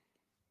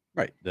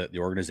 Right. The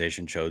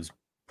organization chose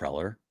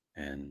Preller,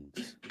 and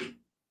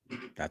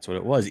that's what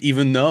it was.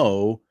 Even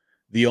though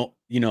we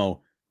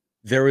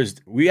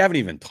haven't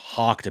even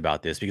talked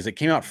about this because it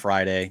came out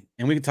Friday,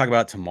 and we can talk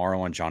about it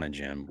tomorrow on John and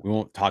Jim. We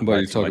won't talk But about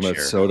you're it too talking much about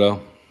here.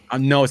 Soto?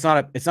 No, it's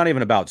not. It's not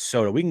even about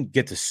Soto. We can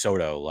get to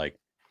Soto like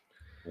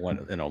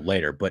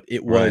later, but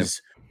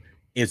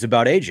it's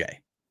about AJ,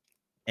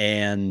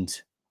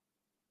 and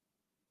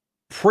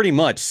pretty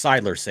much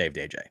Seidler saved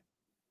AJ.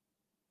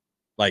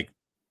 Like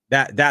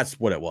that's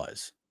what it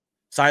was.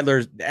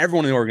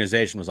 Everyone in the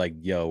organization was like,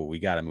 "Yo, we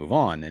got to move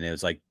on," and it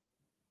was like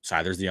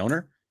Seidler's the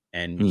owner,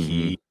 and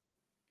he,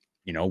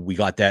 we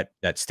got that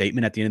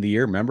statement at the end of the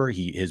year. Remember,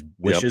 his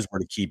wishes were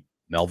to keep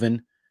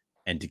Melvin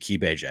and to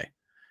keep AJ,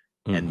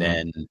 and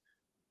then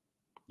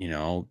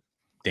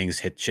things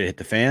hit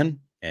the fan,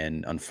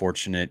 and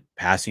unfortunate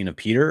passing of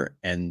Peter,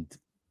 and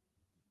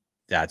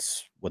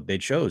that's what they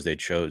chose. They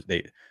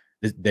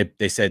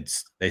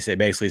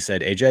basically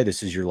said, AJ,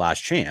 this is your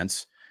last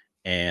chance.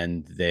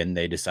 And then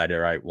they decided,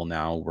 all right, well,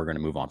 now we're going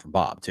to move on from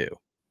Bob too.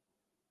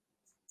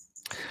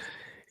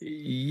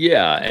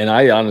 Yeah, and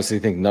I honestly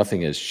think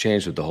nothing has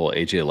changed with the whole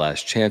AJ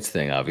last chance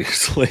thing,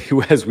 obviously,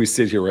 as we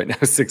sit here right now,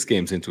 6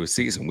 games into a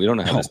season. We don't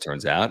know how this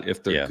turns out.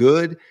 If they're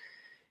good,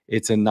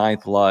 it's a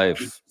 9th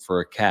life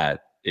for a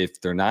cat. If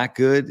they're not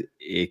good,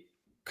 it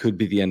could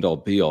be the end-all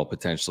be-all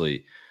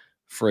potentially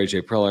for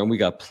AJ Preller, and we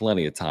got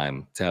plenty of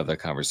time to have that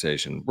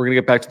conversation. We're going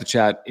to get back to the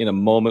chat in a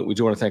moment. We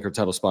do want to thank our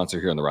title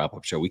sponsor here on the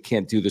Wrap-Up Show. We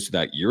can't do this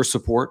without your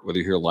support, whether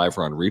you're here live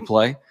or on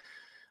replay.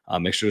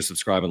 Make sure to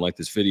subscribe and like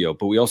this video.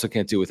 But we also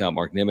can't do it without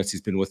Mark Nimitz.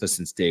 He's been with us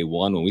since day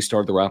one. When we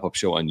started the Wrap-Up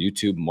Show on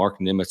YouTube, Mark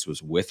Nimitz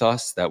was with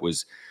us. That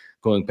was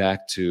going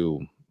back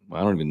to,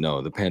 I don't even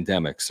know, the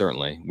pandemic,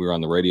 certainly. We were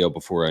on the radio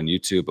before on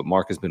YouTube, but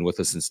Mark has been with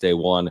us since day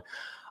one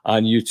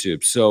on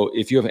YouTube. So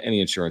if you have any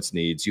insurance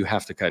needs, you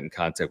have to get in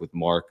contact with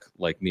Mark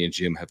like me and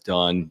Jim have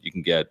done. You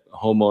can get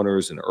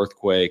homeowners and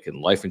earthquake and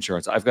life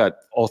insurance. I've got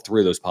all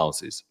 3 of those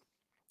policies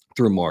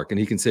through Mark, and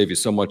he can save you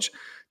so much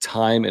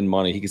time and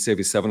money. He can save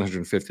you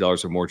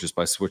 $750 or more just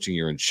by switching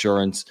your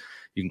insurance.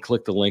 You can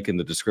click the link in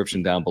the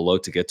description down below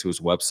to get to his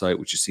website,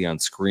 which you see on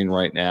screen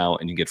right now,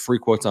 and you get free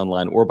quotes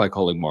online or by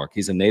calling Mark.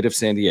 He's a native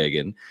San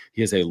Diegan.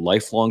 He is a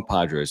lifelong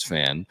Padres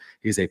fan.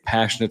 He's a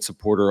passionate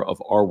supporter of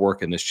our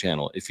work in this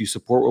channel. If you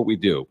support what we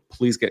do,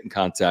 please get in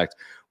contact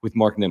with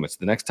Mark Nimitz.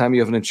 The next time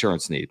you have an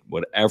insurance need,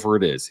 whatever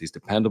it is, he's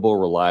dependable,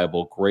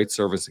 reliable, great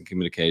service and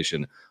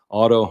communication,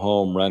 auto,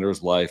 home,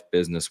 renters, life,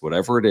 business,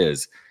 whatever it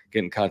is,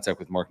 get in contact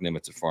with Mark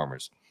Nimitz at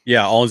Farmers.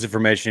 Yeah, all his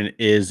information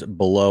is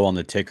below on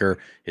the ticker,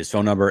 his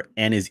phone number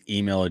and his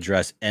email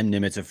address,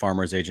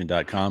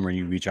 mnimitz@farmersagent.com, where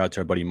you reach out to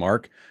our buddy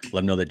Mark,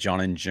 let him know that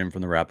John and Jim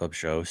from the Wrap-Up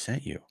Show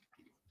sent you.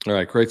 All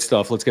right, great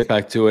stuff. Let's get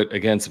back to it.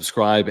 Again,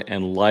 subscribe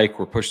and like.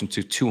 We're pushing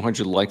to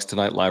 200 likes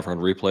tonight live on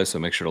replay, so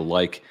make sure to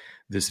like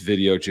this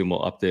video. Jim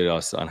will update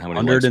us on how many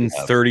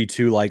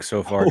 132 likes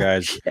so far,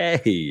 guys.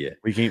 Okay.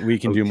 We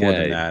can do more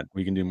than that.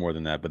 We can do more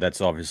than that, but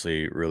that's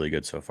obviously really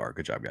good so far.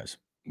 Good job, guys.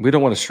 We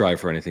don't want to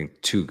strive for anything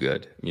too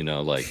good,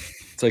 like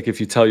it's like if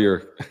you tell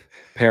your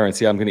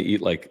parents, yeah, I'm going to eat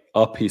like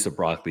a piece of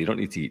broccoli, you don't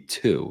need to eat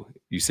 2.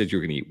 You said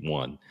you're going to eat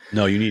 1.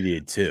 No, you need to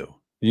eat 2.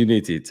 You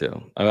need to eat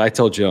 2. I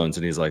tell Jones,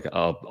 and he's like,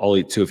 I'll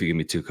eat 2 if you give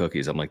me 2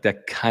 cookies. I'm like,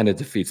 that kind of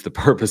defeats the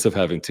purpose of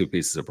having 2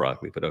 pieces of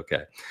broccoli, but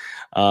okay.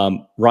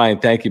 Ryan,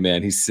 thank you,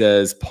 man. He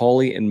says,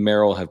 Paulie and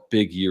Merrill have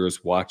big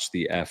years. Watch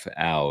the F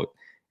out.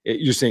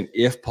 You're saying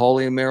if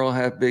Paulie and Merrill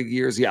have big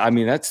years? Yeah, I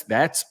mean, that's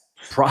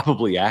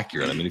probably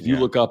accurate. I mean, if you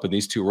look up and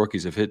these 2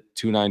 rookies have hit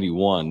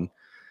 291,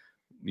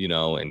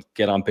 and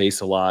get on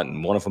base a lot,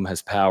 and one of them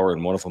has power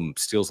and one of them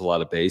steals a lot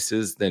of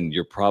bases, then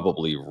you're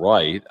probably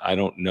right. I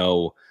don't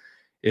know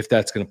if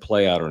that's going to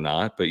play out or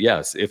not. But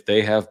yes, if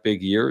they have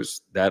big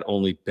years, that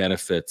only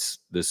benefits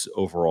this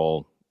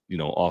overall,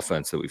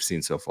 offense that we've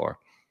seen so far.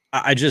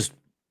 I just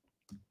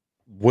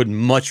would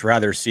much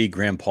rather see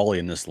Graham Pauley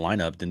in this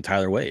lineup than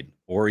Tyler Wade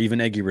or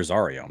even Eggy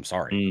Rosario. I'm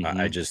sorry.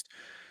 I just,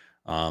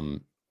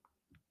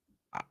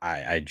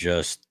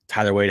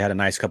 Tyler Wade had a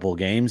nice couple of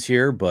games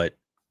here, but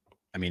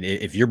I mean,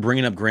 if you're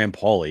bringing up Graham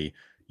Pauley,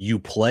 you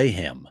play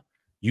him.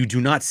 You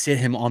do not sit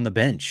him on the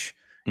bench.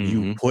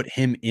 You put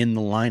him in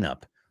the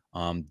lineup.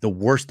 The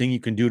worst thing you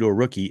can do to a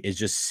rookie is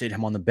just sit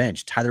him on the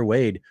bench. Tyler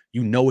Wade,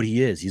 you know what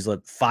he is. He's a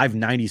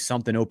 590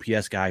 something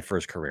OPS guy for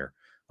his career.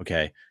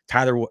 Okay.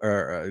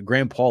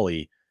 Graham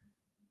Pauley,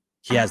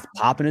 he has the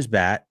pop in his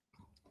bat.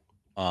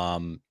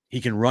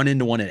 He can run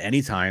into one at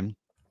any time.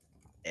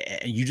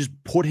 And you just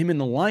put him in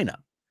the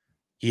lineup.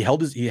 He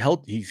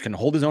can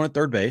hold his own at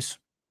third base.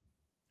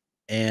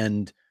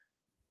 And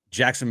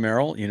Jackson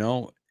Merrill,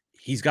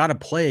 he's got to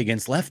play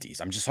against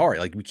lefties. I'm just sorry.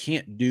 Like, we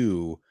can't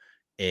do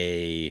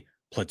a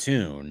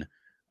platoon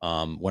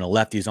when a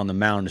lefty's on the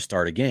mound to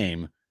start a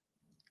game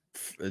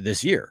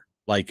this year.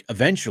 Like,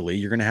 eventually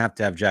you're going to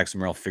have Jackson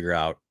Merrill figure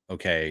out,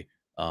 okay,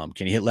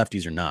 can he hit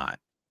lefties or not?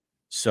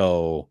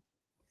 So,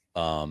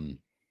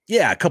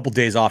 yeah, a couple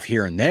days off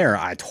here and there,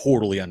 I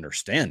totally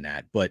understand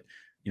that. But,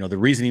 the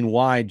reasoning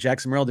why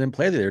Jackson Merrill didn't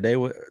play the other day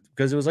was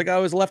because it was like, oh,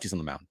 it was lefties on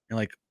the mound. You're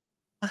like,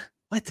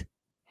 what?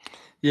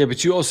 Yeah,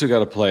 but you also got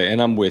to play,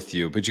 and I'm with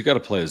you, but you got to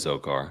play a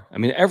Zokar. I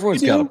mean,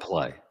 everyone's got to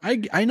play.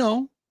 I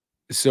know.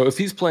 So if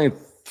he's playing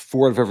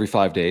 4 out of every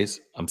 5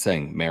 days, I'm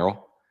saying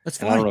Merrill. That's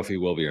fine. I don't know if he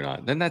will be or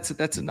not. Then that's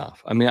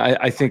enough. I mean,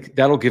 I think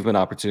that'll give him an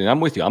opportunity. I'm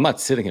with you. I'm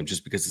not sitting him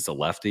just because it's a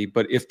lefty,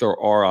 but if there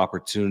are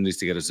opportunities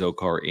to get a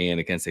Zokar in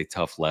against a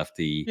tough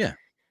lefty,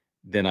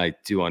 then I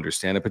do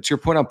understand it. But to your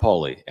point on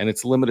Paulie, and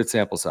it's limited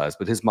sample size,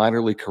 but his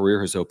minor league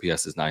career, his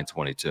OPS is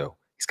 922.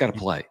 He's got to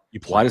play.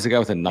 Why does a guy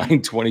with a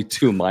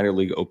 922 minor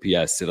league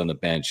OPS sit on the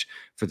bench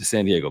for the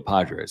San Diego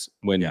Padres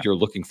when you're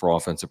looking for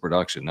offensive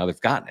production? Now they've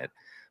gotten it,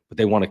 but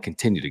they want to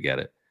continue to get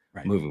it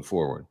moving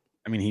forward.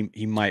 I mean,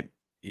 he might.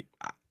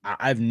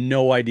 I have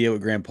no idea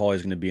what Graham Pauley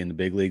is going to be in the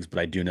big leagues, but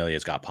I do know he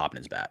has got pop in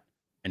his bat,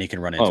 and he can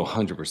run into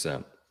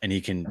 100%. And he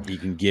can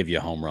give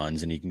you home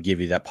runs, and he can give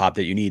you that pop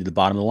that you need at the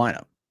bottom of the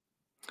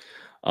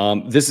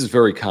lineup. This is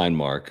very kind,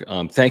 Mark.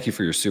 Thank you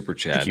for your super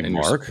chat and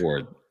Mark. Your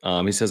support.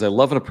 He says, I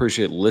love and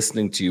appreciate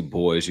listening to you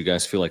boys. You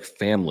guys feel like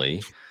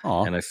family.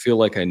 Aww. And I feel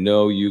like I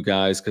know you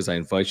guys because I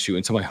invite you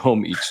into my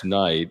home each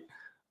night.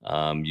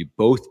 You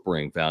both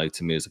bring value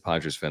to me as a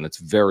Padres fan. That's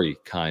very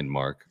kind,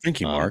 Mark.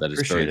 Thank you, Mark. That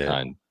is very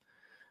kind.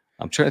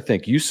 I'm trying to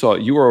think.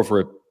 You were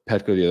over at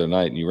Petco the other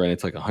night and you ran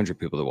into like 100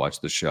 people to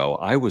watch the show.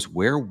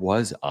 Where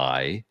was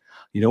I?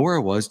 You know where I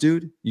was,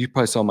 dude? You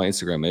probably saw my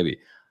Instagram, maybe.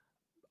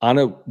 On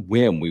a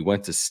whim, we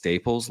went to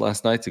Staples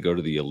last night to go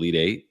to the Elite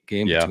Eight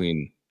game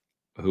between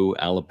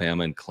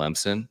Alabama and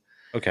Clemson.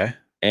 Okay.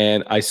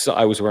 And I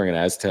was wearing an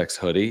Aztecs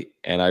hoodie,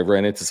 and I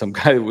ran into some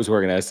guy that was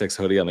wearing an Aztecs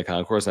hoodie on the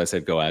concourse, and I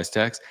said, "Go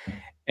Aztecs!"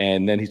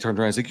 And then he turned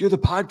around and he's like, "You're the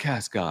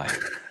podcast guy."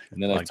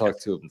 And then I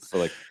talked to him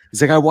for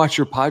he's like, "I watch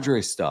your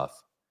Padres stuff,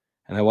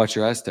 and I watch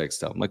your Aztec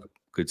stuff." I'm like,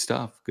 "Good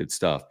stuff, good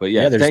stuff." But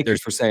yeah, thank you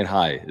for saying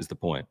hi. Is the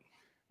point?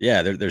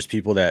 Yeah, there's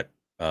people that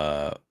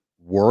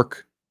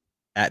work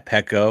at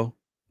Petco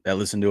that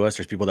listen to us.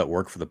 There's people that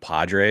work for the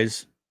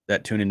Padres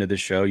that tune into this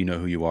show. You know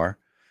who you are.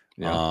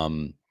 Yeah.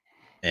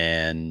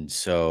 And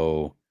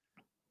so,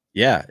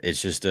 yeah,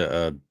 it's just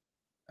it's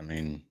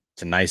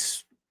a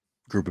nice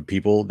group of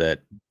people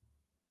that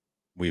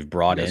we've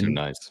brought in. Are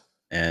nice.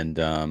 And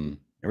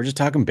we're just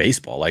talking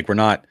baseball. Like, we're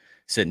not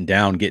sitting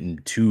down, getting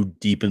too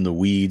deep in the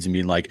weeds and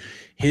being like,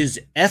 his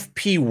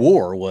FP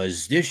WAR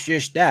was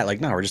this, that.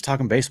 Like, no, we're just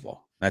talking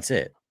baseball. That's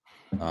it.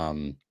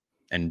 And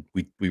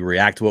we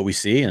react to what we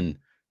see, and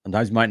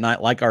sometimes you might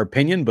not like our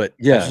opinion, but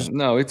it's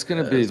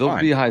going to be, there'll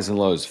be highs and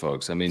lows,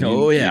 folks. I mean,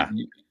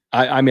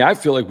 I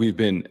feel like we've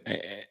been,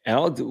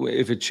 and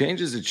if it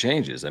changes, it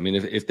changes. I mean,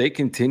 if they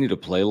continue to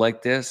play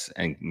like this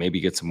and maybe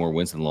get some more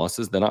wins and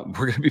losses, then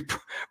we're going to be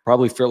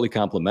probably fairly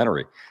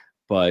complimentary.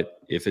 But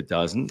if it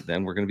doesn't,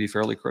 then we're going to be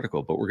fairly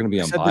critical. But we're going to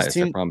be unbiased.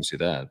 I promise you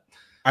that.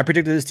 I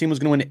predicted this team was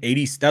going to win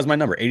 80. That was my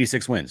number,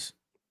 86 wins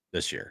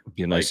this year.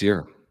 Be a nice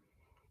year.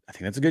 I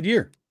think that's a good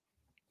year,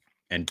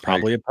 and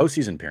probably a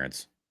postseason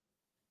appearance.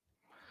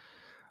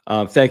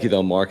 Thank you,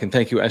 though, Mark. And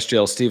thank you,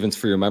 SJL Stevens,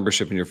 for your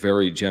membership and your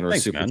very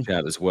generous super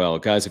chat as well.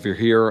 Guys, if you're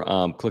here,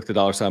 click the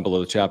 $ below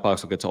the chat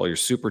box. We'll get to all your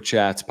super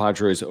chats.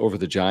 Padres over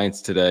the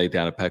Giants today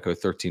down at Petco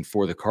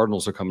 13-4. The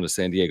Cardinals are coming to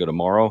San Diego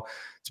tomorrow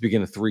to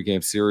begin a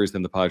 3-game series.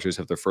 Then the Padres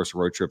have their first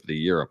road trip of the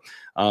year.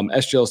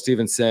 SJL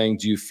Stevens saying,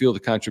 do you feel the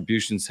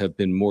contributions have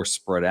been more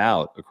spread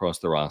out across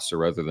the roster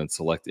rather than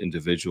select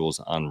individuals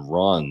on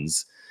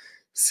runs?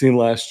 Seen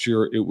last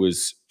year, it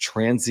was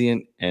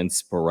transient and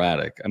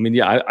sporadic. I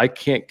mean, I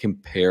can't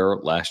compare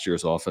last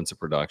year's offensive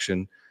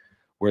production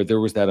where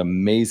there was that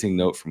amazing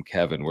note from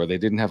Kevin where they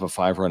didn't have a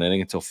 5-run inning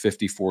until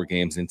 54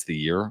 games into the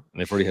year, and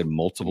they've already had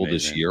multiple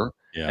this year.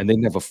 Yeah. And they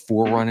didn't have a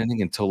 4-run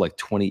inning until like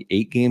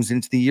 28 games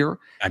into the year.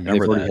 I remember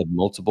they've already had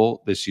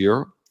multiple this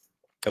year.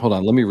 Hold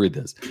on, let me read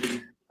this.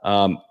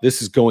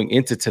 This is going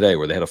into today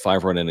where they had a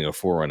 5-run inning, a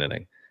 4-run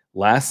inning.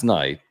 Last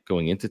night,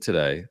 going into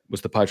today,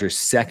 was the Padres'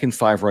 second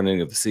 5-run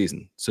inning of the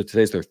season. So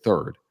today's their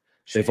third.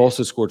 They've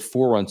also scored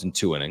 4 runs in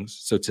 2 innings.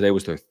 So today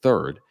was their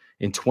third.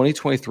 In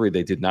 2023,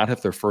 they did not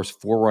have their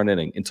first 4-run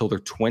inning until their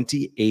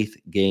 28th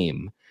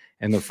game.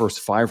 And their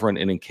first 5-run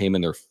inning came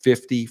in their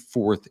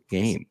 54th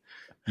game.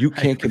 You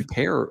can't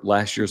compare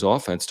last year's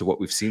offense to what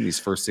we've seen these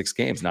first 6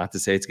 games. Not to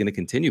say it's going to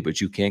continue, but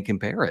you can't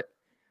compare it.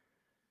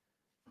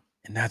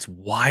 And that's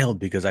wild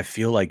because I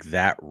feel like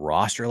that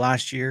roster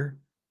last year,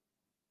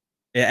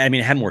 I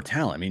mean, it had more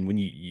talent. I mean, when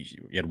you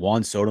had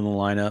Juan Soto in the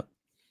lineup,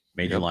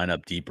 made your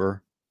lineup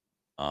deeper.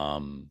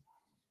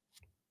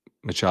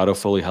 Machado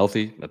fully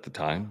healthy at the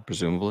time,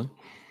 presumably.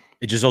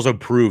 It just also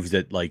proves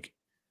that, like,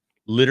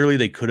 literally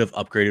they could have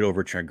upgraded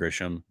over Trent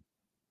Grisham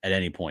at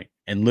any point,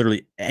 and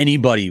literally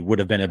anybody would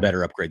have been a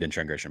better upgrade than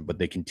Trent Grisham, but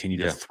they continue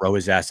to throw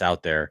his ass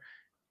out there,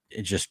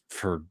 just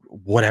for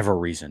whatever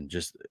reason,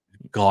 just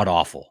god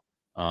awful.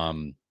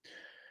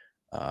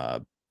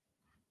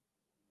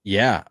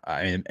 Yeah,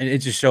 I mean, and it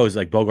just shows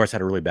like Bogarts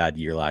had a really bad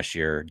year last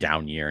year,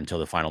 down year until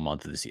the final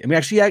month of the season. I mean,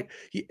 actually,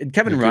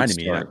 Kevin reminded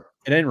me, and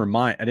I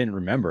didn't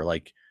remember,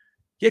 like,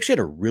 he actually had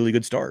a really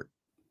good start.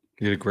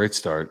 He had a great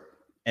start,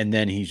 and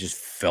then he just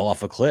fell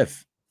off a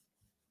cliff.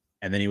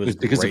 And then he was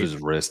because of his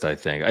wrist. I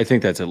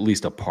think that's at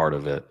least a part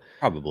of it,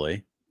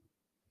 probably.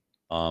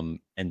 And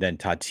then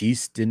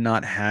Tatis did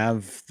not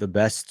have the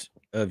best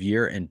of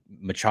year, and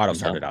Machado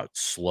started out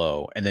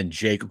slow, and then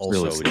Jake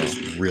also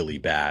was really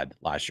bad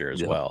last year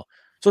as well.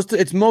 So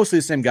it's mostly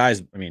the same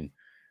guys. I mean,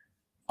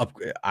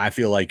 I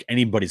feel like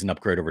anybody's an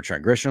upgrade over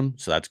Trent Grisham,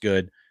 so that's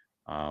good.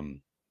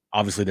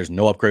 Obviously, there's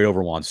no upgrade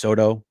over Juan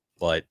Soto,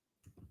 but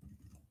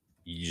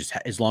you just,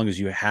 as long as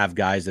you have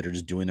guys that are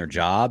just doing their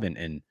job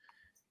and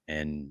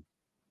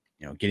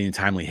you know, getting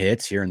timely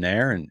hits here and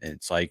there, and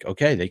it's like,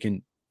 okay, they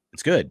can.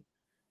 It's good.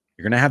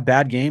 You're gonna have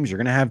bad games. You're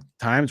gonna have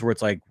times where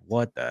it's like,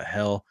 what the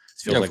hell?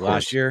 It feels like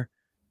last year,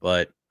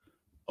 but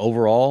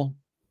overall,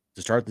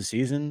 to start the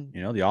season,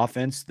 you know, the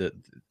offense,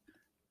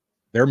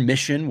 their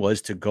mission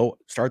was to go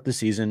start the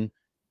season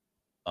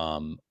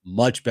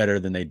much better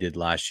than they did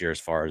last year as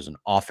far as an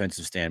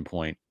offensive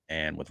standpoint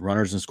and with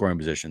runners in scoring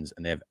positions,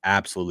 and they have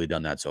absolutely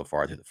done that so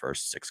far through the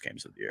first 6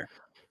 games of the year.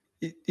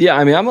 Yeah,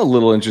 I mean, I'm a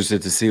little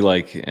interested to see,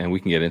 like, and we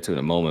can get into it in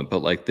a moment,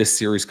 but like this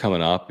series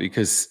coming up,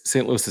 because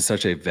St. Louis is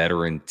such a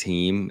veteran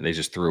team. They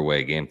just threw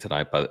away a game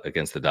tonight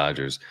against the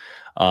Dodgers.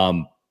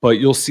 But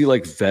you'll see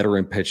like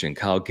veteran pitching,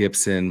 Kyle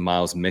Gibson,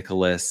 Miles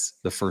Mikolas,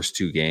 the first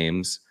 2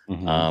 games.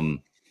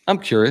 I'm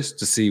curious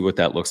to see what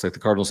that looks like. The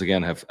Cardinals,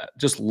 again, have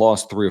just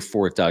lost 3 or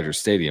 4 at Dodger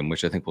Stadium,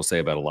 which I think will say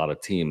about a lot of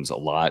teams a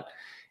lot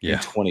in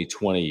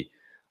 2024.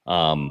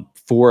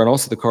 And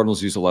also the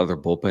Cardinals used a lot of their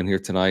bullpen here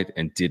tonight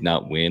and did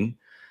not win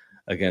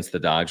against the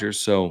Dodgers.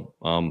 So,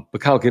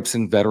 but Kyle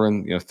Gibson,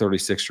 veteran, you know,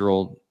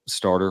 36-year-old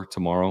starter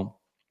tomorrow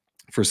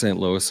for St.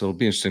 Louis. So it'll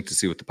be interesting to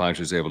see what the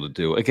Padres are able to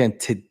do. Again,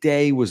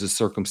 today was a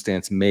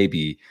circumstance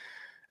maybe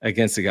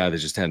against a guy that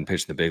just hadn't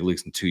pitched in the big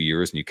leagues in 2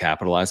 years, and you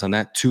capitalize on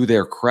that. To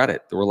their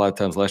credit, there were a lot of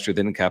times last year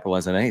they didn't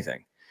capitalize on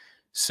anything.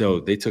 So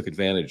they took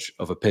advantage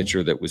of a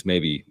pitcher that was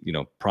maybe, you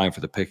know, prime for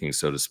the picking,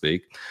 so to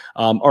speak.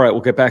 All right,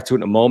 we'll get back to it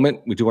in a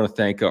moment. We do want to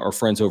thank our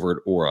friends over at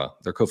Aura.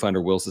 Their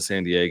co-founder, Will's a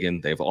San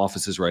Diegan. They have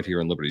offices right here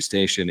in Liberty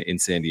Station in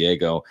San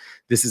Diego.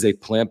 This is a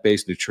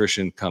plant-based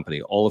nutrition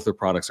company. All of their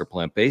products are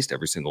plant-based,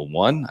 every single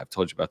one. I've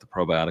told you about the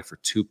probiotic for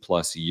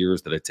 2+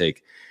 years that I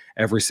take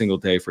every single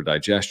day for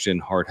digestion,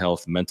 heart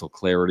health, mental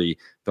clarity.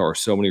 There are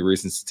so many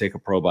reasons to take a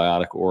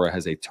probiotic. Aura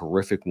has a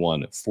terrific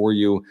one for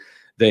you.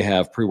 They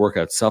have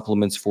pre-workout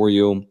supplements for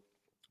you,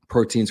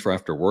 proteins for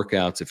after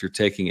workouts. If you're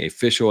taking a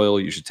fish oil,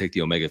 you should take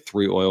the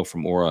omega-3 oil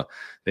from Aura.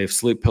 They have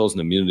sleep pills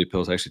and immunity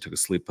pills. I actually took a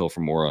sleep pill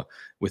from Aura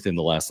within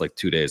the last like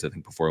 2 days, I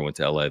think, before I went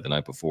to LA the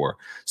night before.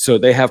 So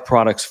they have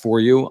products for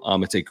you.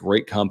 It's a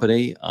great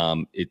company.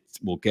 It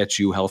will get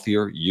you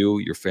healthier, you,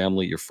 your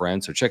family, your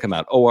friends. So check them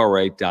out,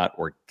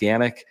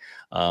 ora.organic.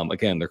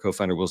 Again, their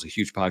co-founder Will's a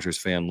huge Padres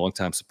fan,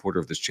 longtime supporter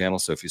of this channel.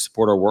 So if you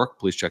support our work,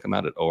 please check them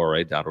out at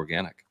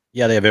ora.organic.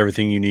 Yeah, they have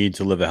everything you need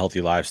to live a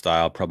healthy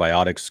lifestyle.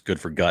 Probiotics, good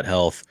for gut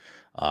health.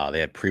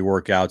 They have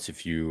pre-workouts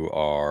if you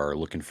are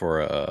looking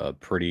for a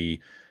pretty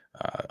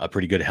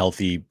good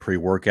healthy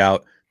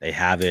pre-workout. They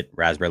have it.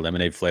 Raspberry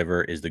lemonade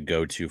flavor is the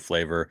go-to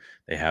flavor.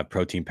 They have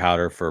protein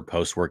powder for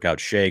post-workout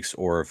shakes,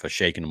 or if a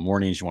shake in the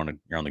mornings you're on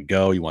the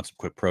go, you want some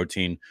quick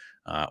protein.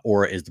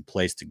 Aura is the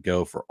place to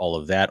go for all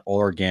of that. All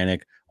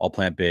organic, all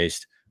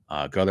plant-based.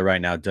 Go there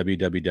right now,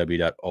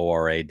 www.ora.organic.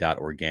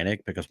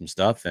 Pick up some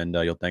stuff, and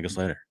you'll thank us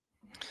later.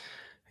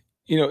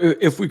 You know,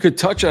 if we could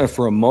touch on it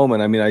for a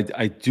moment, I mean,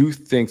 I do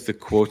think the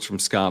quotes from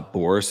Scott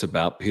Boras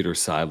about Peter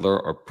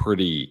Seidler are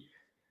pretty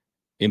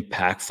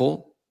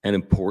impactful and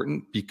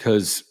important,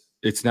 because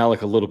it's now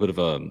like a little bit of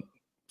a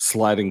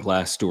sliding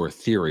glass door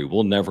theory.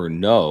 We'll never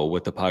know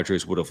what the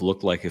Padres would have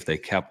looked like if they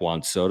kept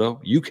Juan Soto.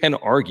 You can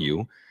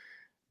argue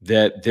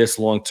that this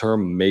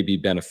long-term may be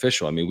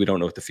beneficial. I mean, we don't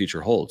know what the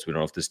future holds. We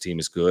don't know if this team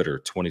is good or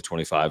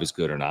 2025 is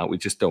good or not. We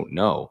just don't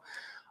know.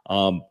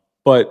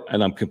 But,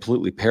 and I'm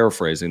completely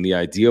paraphrasing, the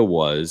idea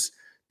was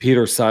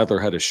Peter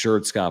Seidler had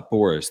assured Scott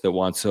Boras that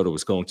Juan Soto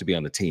was going to be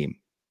on the team,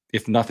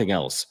 if nothing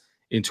else,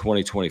 in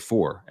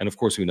 2024. And of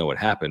course, we know what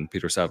happened.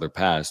 Peter Seidler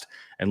passed,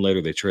 and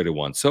later they traded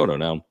Juan Soto.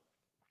 Now,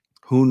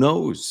 who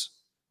knows?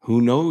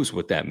 Who knows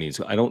what that means?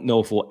 I don't know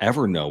if we'll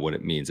ever know what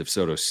it means if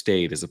Soto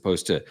stayed as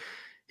opposed to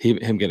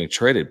him getting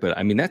traded. But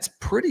I mean, that's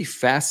pretty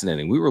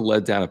fascinating. We were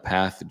led down a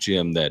path,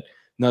 Jim, that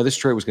no, this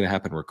trade was going to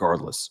happen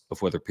regardless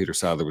of whether Peter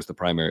Seidler was the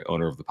primary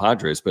owner of the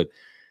Padres. But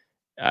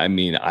I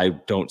mean, I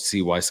don't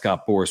see why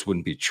Scott Boras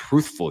wouldn't be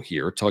truthful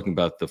here, talking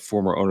about the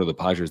former owner of the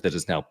Padres that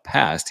is now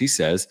passed. He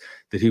says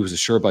that he was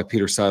assured by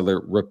Peter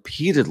Seidler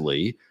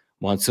repeatedly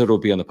Juan Soto will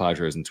be on the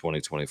Padres in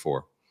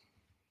 2024.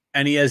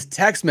 And he has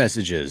text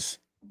messages.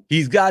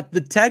 He's got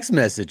the text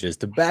messages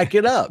to back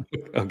it up.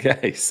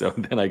 Okay, so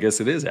then I guess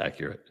it is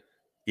accurate.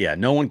 Yeah,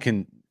 no one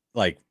can,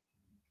 like,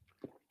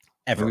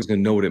 ever. Nobody's going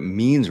to know what it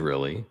means,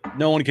 really.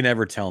 No one can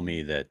ever tell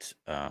me that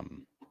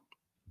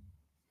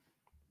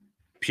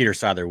Peter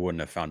Seidler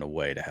wouldn't have found a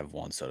way to have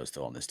Juan Soto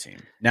still on this team.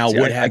 Now,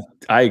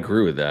 I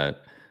agree with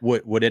that.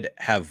 Would it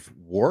have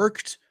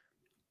worked?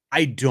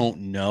 I don't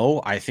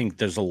know. I think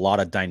there's a lot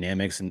of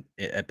dynamics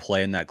at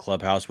play in that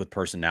clubhouse with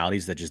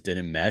personalities that just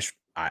didn't mesh.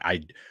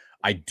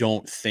 I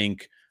don't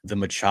think the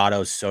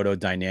Machado Soto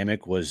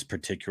dynamic was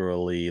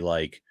particularly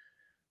like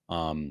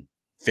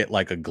fit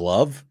like a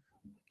glove.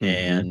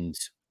 And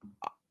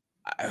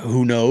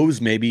who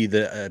knows? Maybe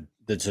the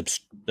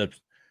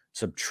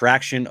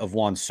subtraction of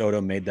Juan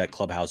Soto made that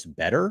clubhouse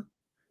better.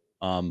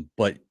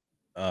 But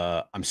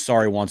I'm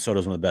sorry, Juan Soto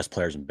is one of the best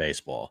players in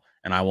baseball,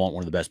 and I want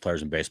one of the best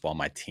players in baseball on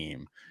my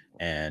team.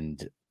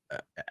 And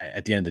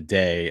at the end of the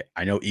day,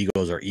 I know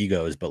egos are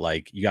egos, but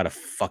like you got to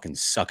fucking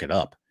suck it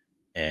up,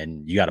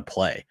 and you got to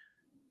play.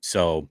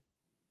 So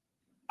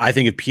I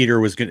think if Peter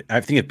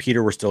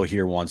were still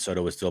here, Juan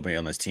Soto would still be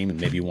on this team, and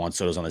maybe Juan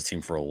Soto's on this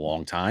team for a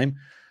long time.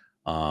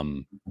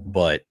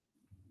 But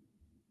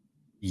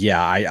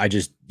yeah, I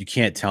just, you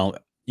can't tell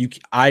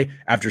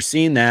after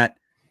seeing that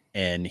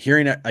and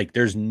hearing that, like,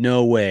 there's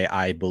no way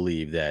I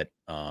believe that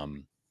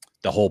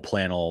the whole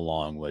plan all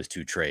along was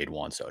to trade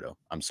Juan Soto.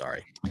 I'm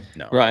sorry.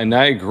 No. Right. And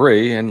I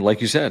agree. And like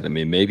you said, I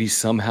mean, maybe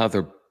somehow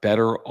they're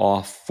better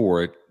off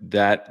for it.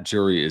 That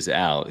jury is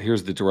out.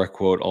 Here's the direct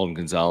quote, Alden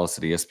Gonzalez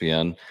at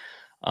ESPN.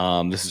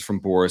 This is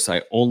from Boras.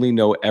 I only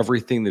know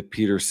everything that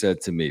Peter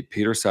said to me.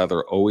 Peter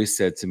Seidler always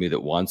said to me that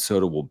Juan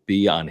Soto will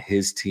be on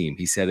his team.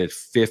 He said it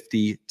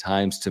 50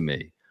 times to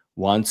me.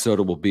 Juan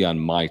Soto will be on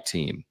my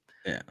team.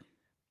 Yeah.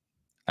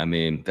 I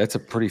mean, that's a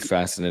pretty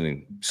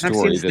fascinating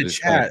story. That is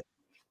chat.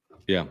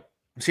 Yeah.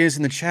 I'm seeing this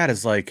in the chat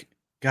is like,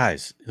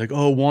 guys, like,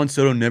 oh, Juan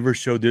Soto never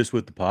showed this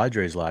with the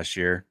Padres last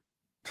year.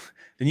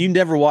 Then you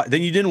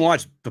didn't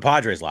watch the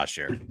Padres last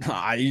year.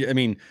 I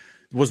mean,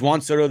 was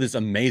Juan Soto this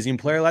amazing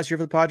player last year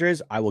for the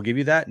Padres? I will give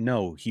you that.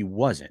 No, he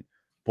wasn't.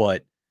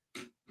 But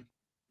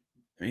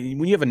I mean,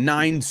 when you have a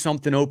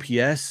 9-something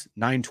OPS,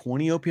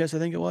 920 OPS, I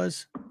think it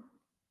was,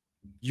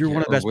 you're one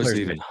of the best players.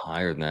 Even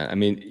higher than that. I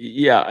mean,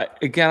 yeah,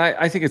 again,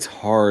 I think it's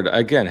hard.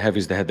 Again,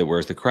 heavy's the head that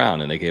wears the crown,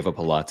 and they gave up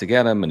a lot to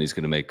get him, and he's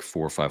going to make $400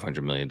 or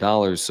 $500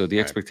 million. So the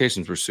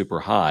expectations were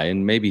super high,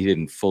 and maybe he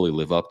didn't fully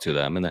live up to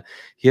them. And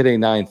he had a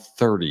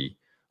 930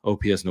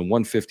 OPS and a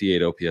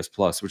 158 OPS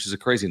plus, which is a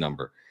crazy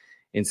number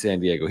in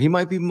San Diego. He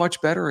might be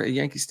much better at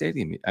Yankee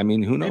Stadium. I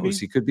mean, who knows?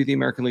 He could be the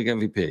American League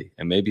MVP,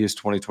 and maybe his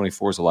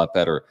 2024 is a lot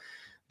better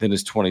than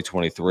his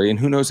 2023. And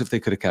who knows if they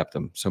could have kept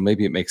him. So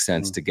maybe it makes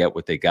sense to get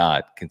what they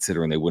got,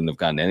 considering they wouldn't have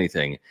gotten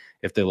anything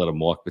if they let him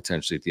walk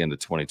potentially at the end of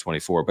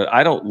 2024. But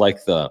I don't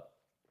like the,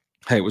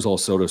 hey, it was all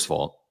Soto's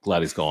fault.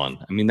 Glad he's gone.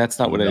 I mean, that's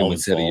not what anyone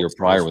said a year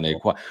prior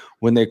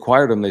when they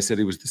acquired him. They said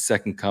he was the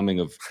second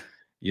coming of,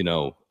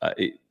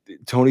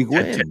 Tony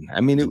Gwynn. I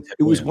mean,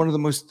 it was one of the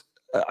most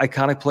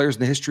iconic players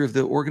in the history of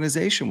the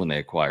organization when they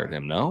acquired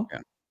him. No?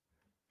 Yeah.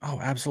 Oh,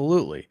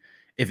 absolutely.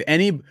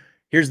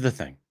 Here's the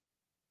thing.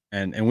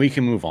 And we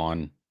can move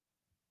on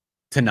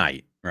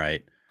tonight,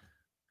 right?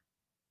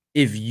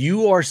 If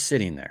you are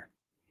sitting there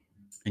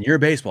and you're a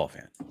baseball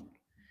fan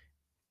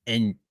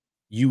and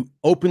you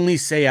openly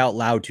say out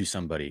loud to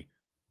somebody,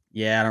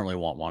 yeah, I don't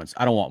want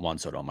Juan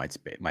Soto on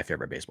my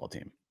favorite baseball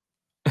team.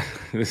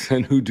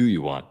 Then who do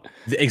you want?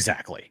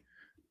 Exactly.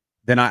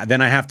 Then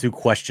I have to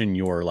question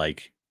your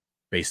like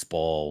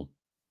baseball,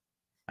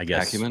 I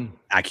guess, acumen.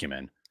 I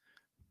mean,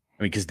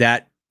 because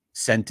that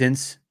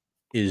sentence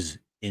is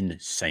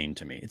insane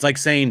to me. It's like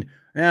saying,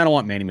 I don't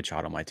want Manny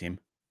Machado on my team.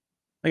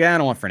 Like, I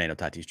don't want Fernando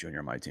Tatis Jr.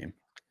 on my team.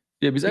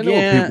 Yeah, because I know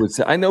what people would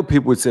say. I know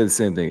people would say the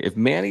same thing. If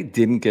Manny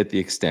didn't get the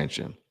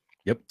extension,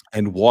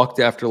 and walked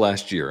after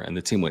last year, and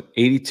the team went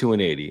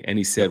 82-80, and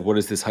he said, "What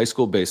is this, high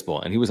school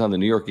baseball?" and he was on the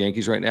New York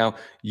Yankees right now,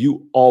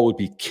 you all would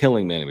be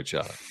killing Manny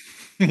Machado.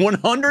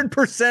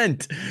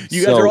 100%.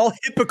 You guys are all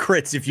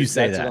hypocrites if you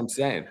say that. That's what I'm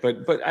saying.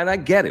 But and I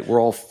get it. We're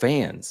all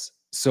fans.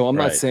 So I'm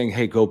not saying,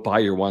 hey, go buy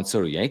your Juan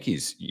Soto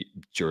Yankees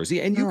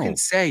jersey. And you can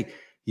say,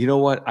 you know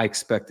what? I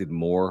expected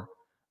more.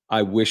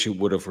 I wish it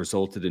would have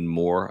resulted in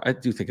more. I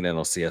do think an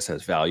NLCS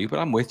has value, but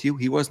I'm with you.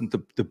 He wasn't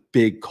the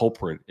big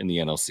culprit in the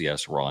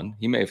NLCS run.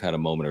 He may have had a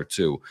moment or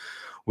two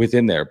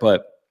within there,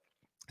 but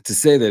to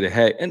say that,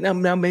 hey, and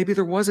now maybe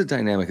there was a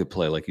dynamic at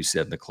play, like you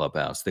said, in the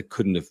clubhouse that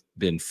couldn't have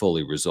been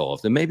fully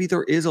resolved. And maybe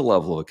there is a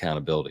level of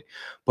accountability.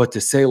 But to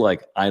say,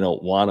 like, I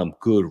don't want him,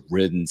 good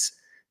riddance,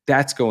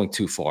 that's going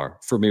too far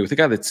for me with a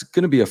guy that's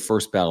going to be a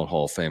first ballot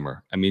Hall of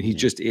Famer. I mean, he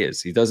just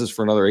is. He does this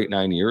for another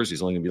 8-9 years.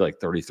 He's only going to be like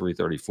 33,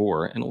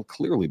 34, and he'll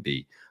clearly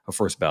be a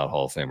first ballot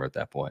Hall of Famer at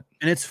that point.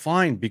 And it's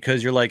fine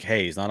because you're like,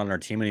 hey, he's not on our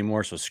team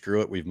anymore, so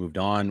screw it. We've moved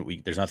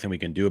on. There's nothing we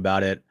can do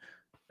about it.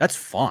 That's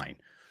fine.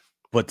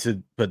 But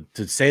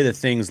to say that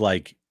things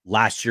like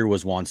last year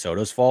was Juan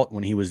Soto's fault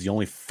when he was the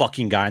only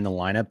fucking guy in the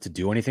lineup to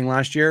do anything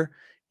last year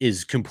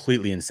is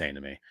completely insane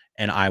to me.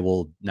 And I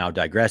will now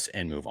digress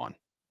and move on.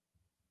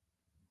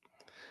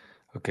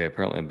 Okay,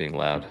 apparently I'm being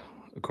loud,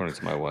 according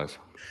to my wife.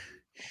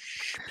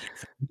 Shh,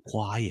 be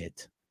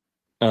quiet.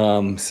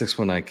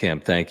 619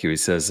 Camp, thank you. He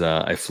says,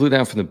 I flew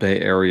down from the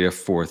Bay Area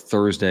for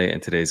Thursday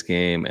and today's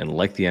game and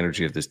like the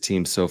energy of this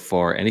team so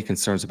far. Any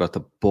concerns about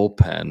the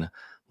bullpen?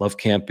 Love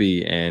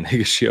Campy and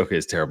Higashioka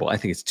is terrible. I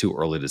think it's too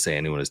early to say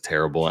anyone is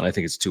terrible. And I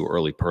think it's too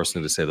early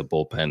personally to say the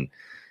bullpen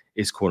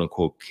is quote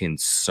unquote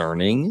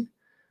concerning.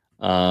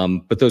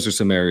 But those are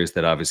some areas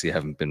that obviously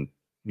haven't been,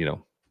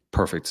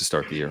 perfect to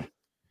start the year.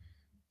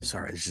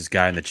 Sorry, there's this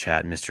guy in the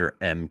chat, Mr.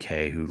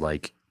 MK, who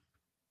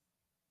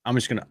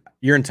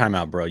you're in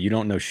timeout, bro. You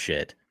don't know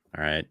shit.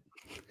 All right.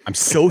 I'm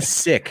so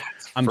sick.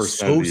 I'm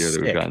so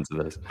sick.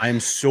 I am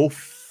so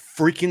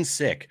freaking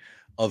sick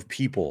of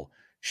people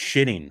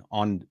shitting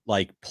on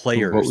like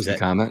players. What was the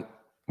comment?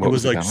 It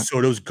was like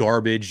Soto's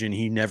garbage and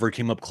he never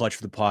came up clutch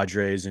for the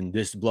Padres and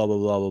this blah blah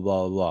blah blah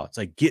blah blah. It's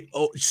like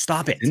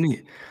stop it.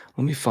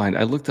 Let me find.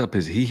 I looked up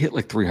he hit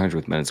like 300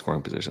 with men in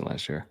scoring position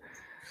last year.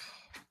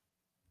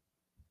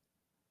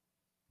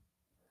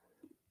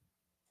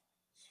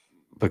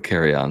 But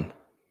carry on.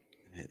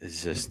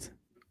 It's just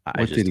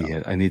what did he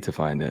hit? I need to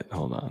find it.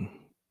 Hold on.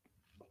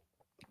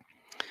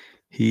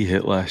 He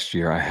hit last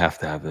year. I have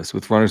to have this.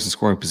 With runners in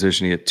scoring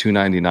position, he hit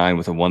 299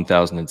 with a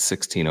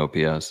 1,016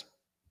 OPS.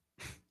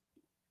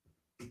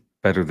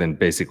 Better than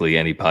basically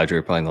any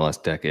Padre probably in the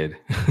last decade.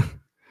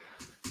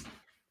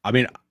 I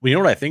mean, you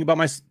know what I think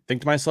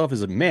to myself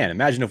is, man,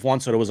 imagine if Juan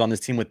Soto was on this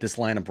team with this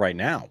lineup right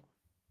now,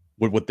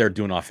 with what they're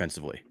doing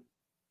offensively.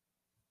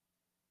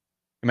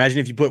 Imagine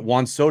if you put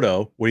Juan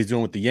Soto, what he's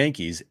doing with the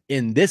Yankees,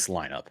 in this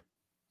lineup.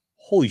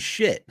 Holy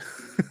shit.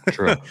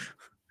 True.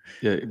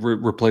 Yeah,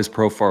 replace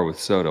Profar with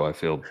Soto. I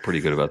feel pretty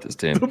good about this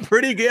team. feel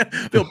pretty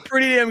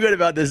damn good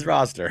about this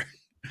roster.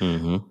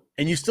 And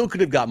you still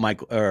could have got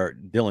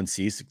Dylan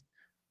Cease.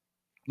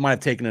 Might have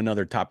taken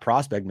another top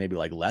prospect, maybe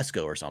like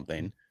Lesko or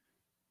something.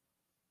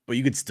 But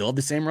you could still have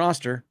the same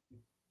roster.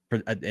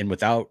 And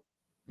without,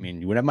 I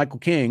mean, you would have Michael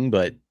King,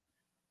 but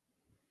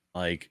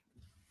like,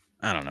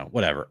 I don't know,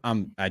 whatever.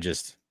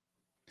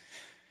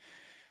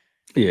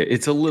 Yeah,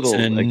 it's a little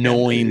an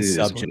annoying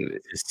subject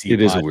to see.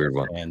 It is a weird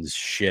one. Fans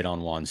shit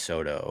on Juan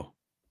Soto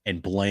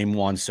and blame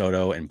Juan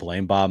Soto and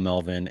blame Bob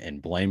Melvin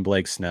and blame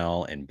Blake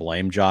Snell and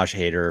blame Josh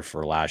Hader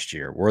for last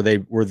year. Were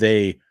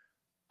they,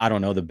 I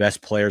don't know, the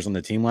best players on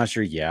the team last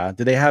year? Yeah.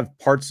 Did they have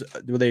parts?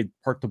 Were they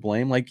part to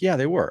blame? Like, yeah,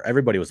 they were.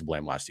 Everybody was to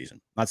blame last season.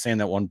 I'm not saying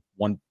that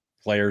one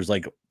player is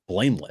like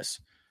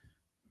blameless.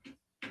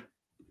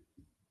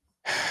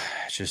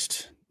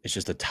 It's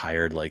just a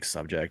tired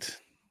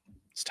subject.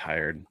 It's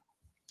tired.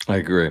 I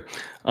agree.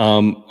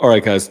 All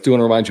right, guys. Do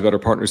want to remind you about our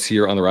partners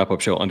here on the wrap-up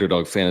show,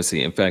 Underdog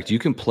Fantasy. In fact, you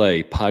can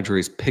play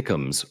Padres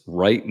Pick'ems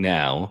right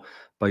now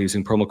by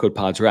using promo code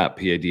PADSWRAP,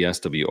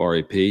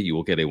 PADSWRAP. You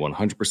will get a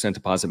 100%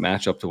 deposit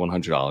match up to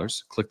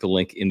 $100. Click the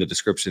link in the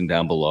description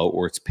down below,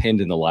 or it's pinned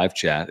in the live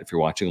chat if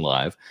you're watching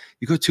live.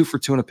 You go 2 for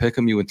 2 in a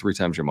Pick'em, you win 3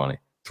 times your money.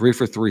 3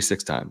 for 3,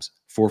 6 times.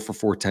 4 for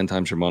 4, 10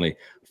 times your money.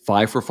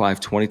 5 for 5,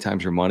 20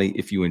 times your money.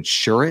 If you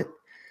insure it,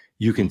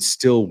 you can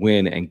still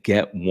win and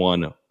get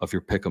one of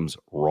your pick'ems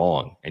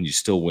wrong, and you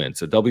still win.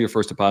 So double your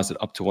first deposit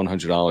up to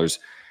 $100.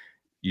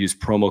 Use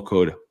promo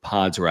code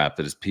PADSWRAP.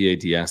 That is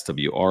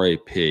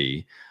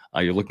PADSWRAP.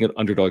 You're looking at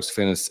Underdog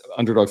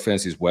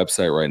Fantasy's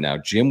website right now.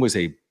 Jim was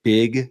a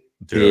big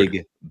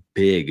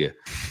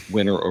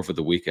winner over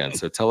the weekend.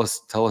 So tell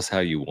us how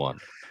you won.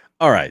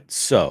 All right.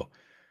 So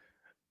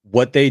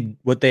what they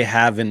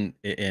have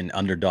in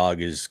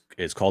Underdog is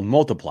called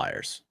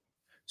multipliers.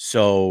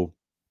 So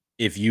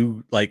if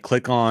you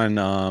click on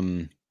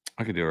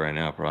I could do it right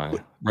now, Brian.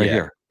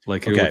 Here.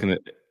 Like you're looking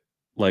at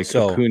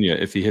Acuna,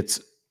 if he hits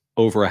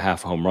over a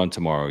half home run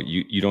tomorrow,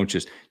 you don't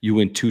just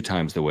win 2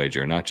 times the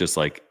wager, not just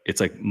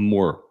it's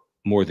more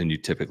than you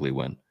typically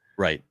win.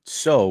 Right.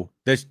 So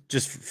that's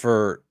just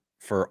for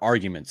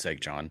argument's sake,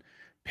 John.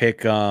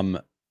 Pick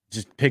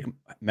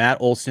Matt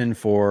Olson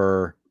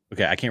for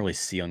I can't really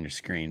see on your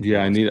screen.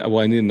 Yeah, I need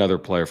another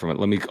player from it.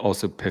 Let me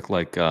also pick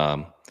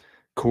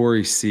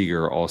Corey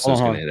Seager also is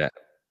gonna hit that.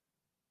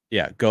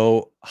 Yeah,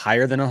 go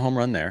higher than a home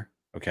run there.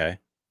 Okay.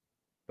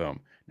 Boom.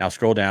 Now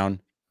scroll down.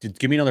 Dude,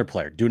 give me another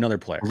player. Do another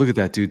player. Look at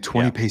that, dude.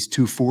 20 pays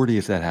 240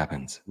 if that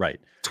happens. Right.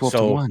 12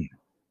 to 1.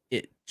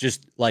 It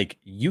just like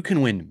you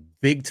can win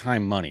big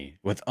time money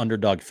with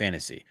underdog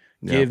fantasy.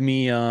 Yeah. Give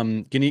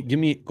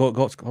me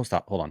go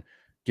stop. Hold on.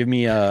 Give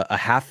me a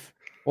half.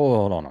 Oh,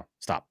 hold on.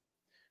 Stop.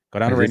 Go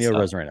down to Radio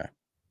Resurrena.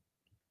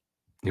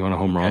 You want a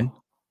home run?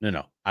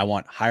 No. I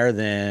want higher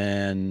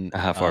than a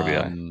half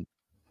RBI.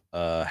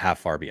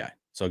 Half RBI.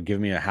 So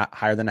give me a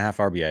higher than a half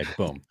RBI.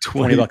 Boom.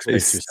 20 bucks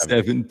pays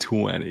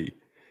 720.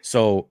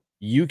 So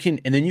you can,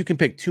 and then you can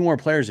pick 2 more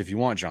players if you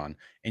want, John,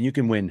 and you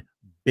can win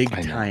big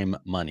time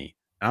money.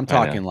 And I'm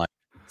talking like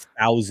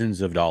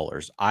thousands of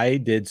dollars. I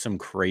did some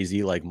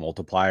crazy like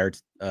multiplier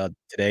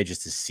today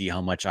just to see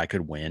how much I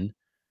could win.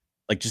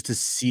 Like just to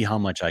see how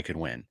much I could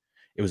win.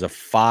 It was a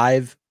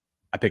 5.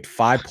 I picked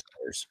 5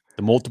 players.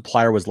 The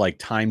multiplier was like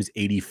times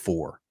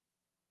 84.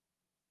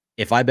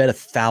 If I bet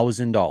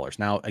 $1,000,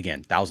 now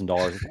again,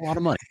 $1,000 is a lot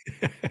of money.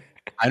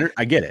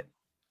 I get it.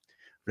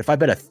 But if I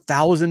bet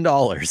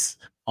 $1,000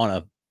 on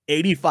a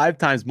 85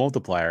 times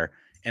multiplier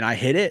and I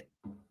hit it,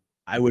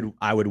 I would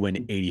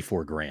win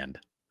 84 grand.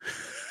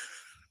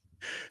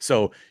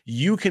 So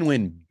you can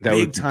win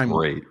big time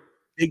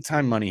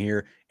money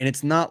here, and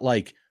it's not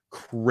like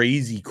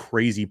crazy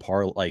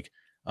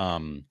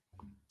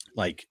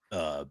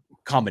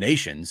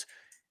combinations.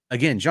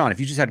 Again, John, if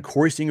you just had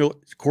Corey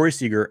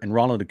Seager and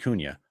Ronald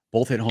Acuna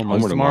both hit home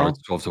runs tomorrow,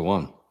 12 to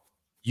 1.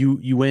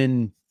 You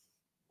win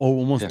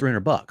almost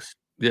 $300.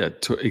 Yeah,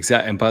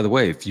 exactly. And by the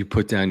way, if you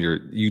put down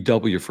you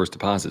double your first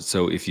deposit.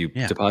 So if you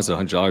deposit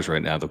 $100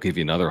 right now, they'll give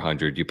you another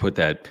 100. You put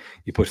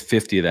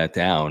 50 of that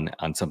down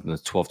on something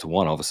that's 12 to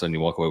 1. All of a sudden,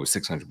 you walk away with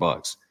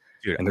 $600.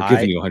 Dude, and they're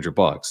giving you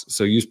 $100.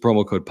 So use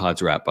promo code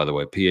PODSWRAP, by the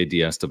way,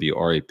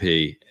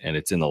 PADSWRAP, and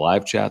it's in the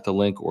live chat, the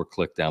link, or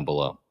click down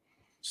below.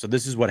 So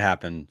this is what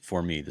happened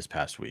for me this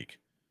past week.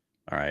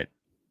 All right,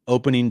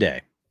 opening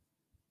day,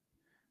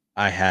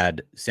 I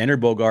had Xander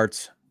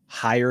Bogaerts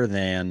higher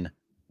than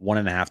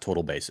 1.5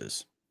 total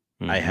bases.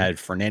 I had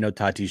Fernando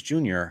Tatis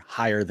Jr.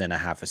 higher than a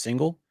half a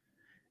single,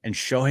 and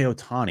Shohei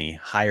Ohtani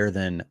higher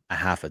than a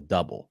half a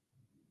double.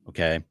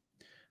 Okay.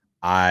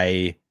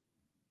 I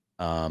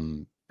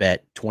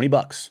bet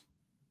 $20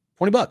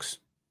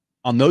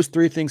 on those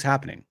 3 things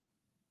happening.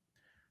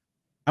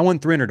 I won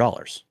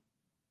 $300.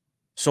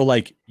 So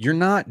like, you're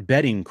not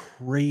betting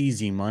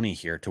crazy money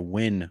here to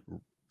win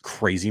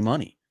crazy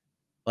money.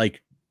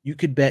 Like you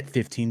could bet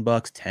 $15,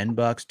 $10,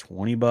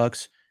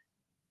 $20,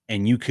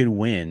 and you could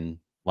win,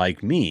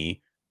 like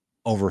me,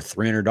 over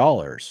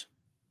 $300.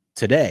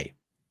 Today,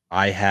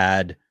 I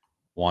had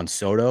Juan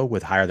Soto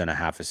with higher than a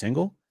half a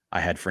single.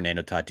 I had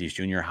Fernando Tatis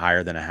Jr.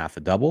 higher than a half a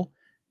double.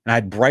 And I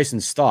had Bryson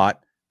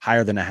Stott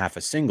higher than a half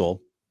a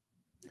single.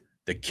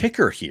 The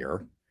kicker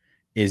here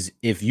is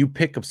if you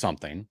pick up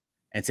something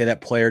and say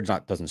that player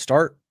doesn't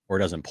start or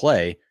doesn't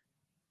play,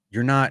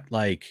 you're not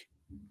like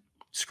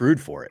screwed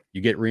for it.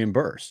 You get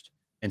reimbursed.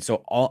 And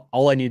so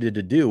all I needed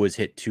to do was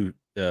hit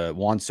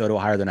Juan Soto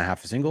higher than a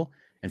half a single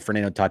and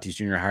Fernando Tatis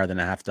Jr. higher than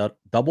a half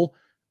double.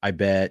 I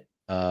bet,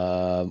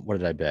 what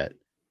did I bet?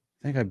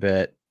 I think I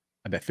bet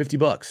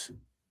 $50.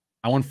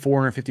 I won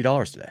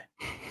 $450 today.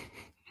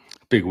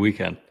 Big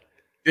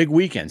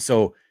weekend.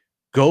 So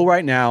go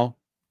right now,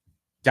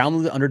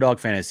 download the Underdog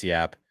Fantasy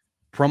app,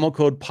 promo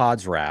code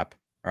PODSWRAP.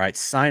 All right,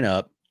 sign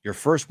up. Your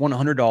first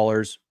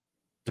 $100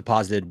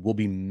 deposited will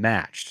be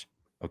matched.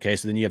 Okay,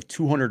 so then you have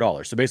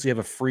 $200. So basically you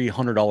have a free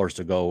 $100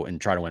 to go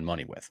and try to win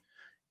money with.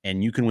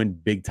 And you can win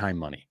big time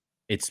money.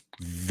 It's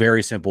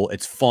very simple.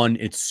 It's fun.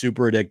 It's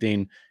super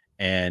addicting.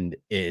 And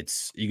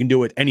you can do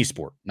it with any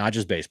sport, not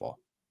just baseball.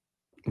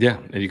 Yeah,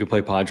 and you can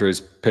play Padres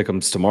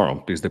pick'ems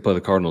tomorrow because they play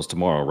the Cardinals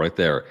tomorrow right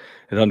there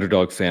at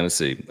Underdog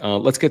Fantasy.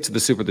 Let's get to the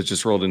super that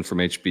just rolled in from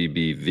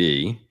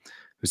HBBV,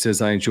 who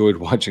says, I enjoyed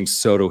watching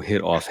Soto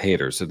hit off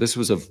haters. So this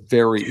was a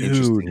very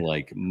interesting,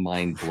 like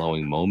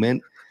mind-blowing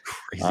moment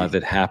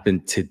that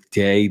happened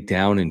today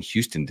down in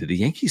Houston. Did the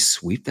Yankees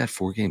sweep that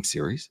 4-game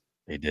series?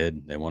 They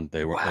did. They won.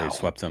 They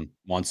swept them.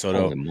 Juan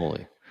Soto. Holy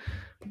moly.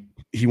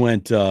 He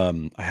went,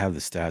 I have the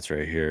stats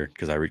right here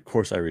because I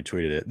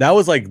retweeted it. That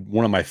was like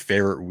one of my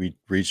favorite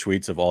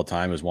retweets of all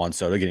time is Juan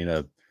Soto getting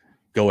a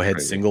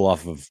go-ahead single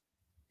off of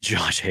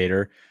Josh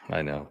Hader.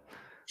 I know.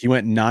 He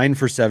went 9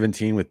 for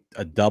 17 with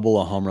a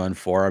double, a home run,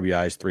 4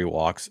 RBIs, 3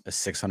 walks, a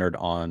 600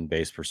 on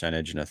base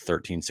percentage, and a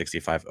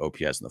 1365 OPS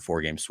in the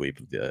 4-game sweep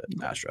of the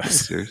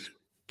Astros.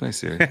 Nice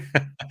series.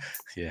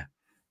 Yeah.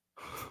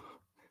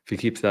 If he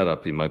keeps that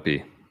up, he might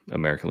be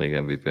American League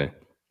MVP.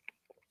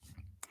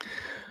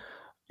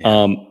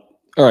 Yeah.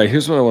 All right,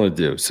 here's what I want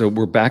to do. So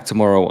we're back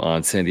tomorrow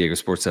on San Diego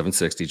Sports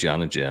 760,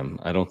 John and Jim.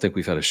 I don't think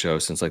we've had a show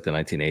since like the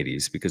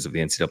 1980s because of the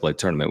NCAA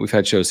tournament. We've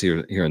had shows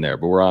here and there,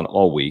 but we're on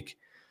all week.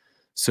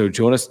 So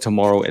join us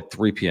tomorrow at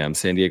 3 p.m.,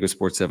 San Diego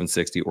Sports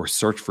 760, or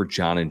search for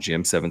John and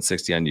Jim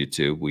 760 on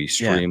YouTube. We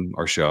stream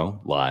our show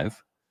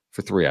live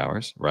for 3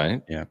 hours,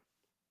 right? Yeah.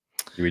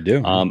 We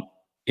do.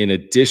 In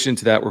addition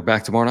to that, we're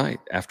back tomorrow night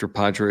after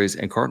Padres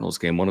and Cardinals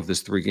game 1 of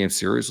this 3-game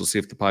series. We'll see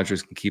if the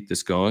Padres can keep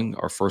this going.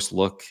 Our first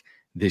look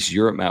this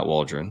year at Matt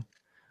Waldron.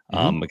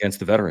 against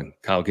the veteran,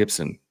 Kyle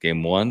Gibson,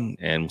 game 1.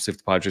 And we'll see if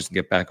the Padres can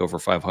get back over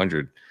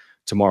 500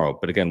 tomorrow.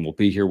 But again, we'll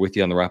be here with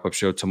you on the wrap-up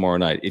show tomorrow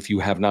night. If you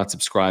have not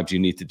subscribed, you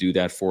need to do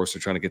that for us.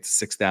 We're trying to get to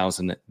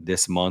 6,000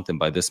 this month. And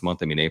by this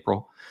month, I mean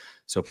April.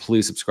 So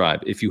please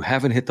subscribe. If you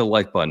haven't hit the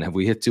like button, have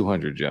we hit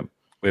 200, Jim?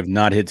 We have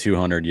not hit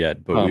 200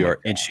 yet, but we are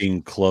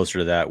inching closer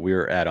to that.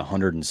 We're at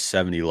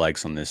 170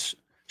 likes on this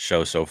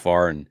show so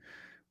far, and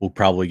we'll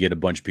probably get a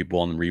bunch of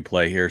people on the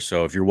replay here.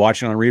 So if you're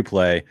watching on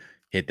replay,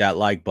 hit that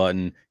like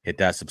button, hit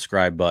that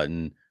subscribe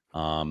button.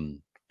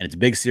 And it's a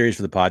big series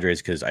for the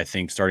Padres because I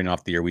think starting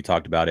off the year, we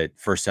talked about it,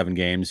 first 7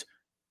 games,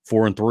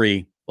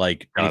 4-3.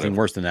 Like anything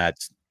worse than that,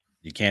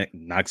 you can't,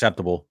 not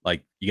acceptable.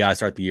 Like you got to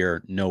start the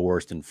year no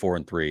worse than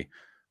 4-3.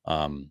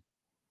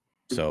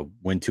 So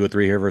win 2 or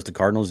 3 here versus the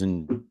Cardinals,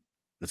 and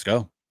let's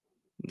go.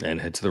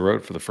 And head to the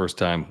road for the first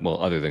time, well,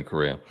 other than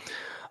Korea.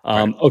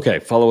 Okay,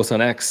 follow us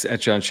on X at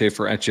John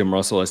Schaefer, at Jim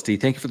Russell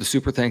SD. Thank you for the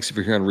super thanks if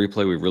you're here on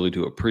replay. We really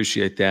do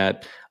appreciate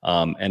that.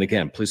 And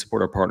again, please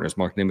support our partners.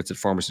 Mark Nimitz at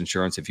Farmers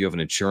Insurance. If you have an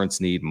insurance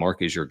need,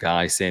 Mark is your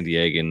guy. San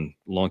Diegan,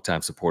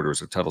 longtime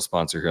supporters, our title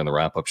sponsor here on the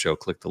wrap-up show.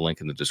 Click the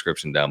link in the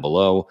description down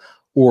below.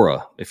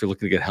 Aura, if you're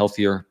looking to get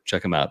healthier,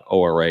 check them out,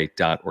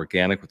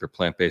 ora.organic with their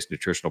plant-based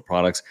nutritional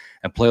products.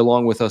 And play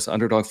along with us,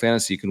 Underdog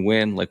Fantasy. You can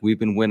win like we've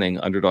been winning,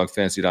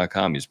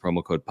 underdogfantasy.com. Use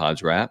promo code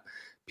PADSWRAP.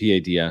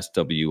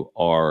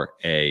 PADSWRAP.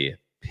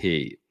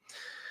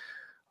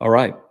 All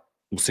right.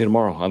 We'll see you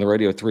tomorrow on the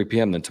radio at 3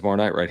 p.m. Then tomorrow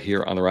night right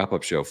here on the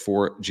wrap-up show.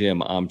 For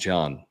Jim, I'm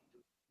John.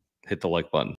 Hit the like button.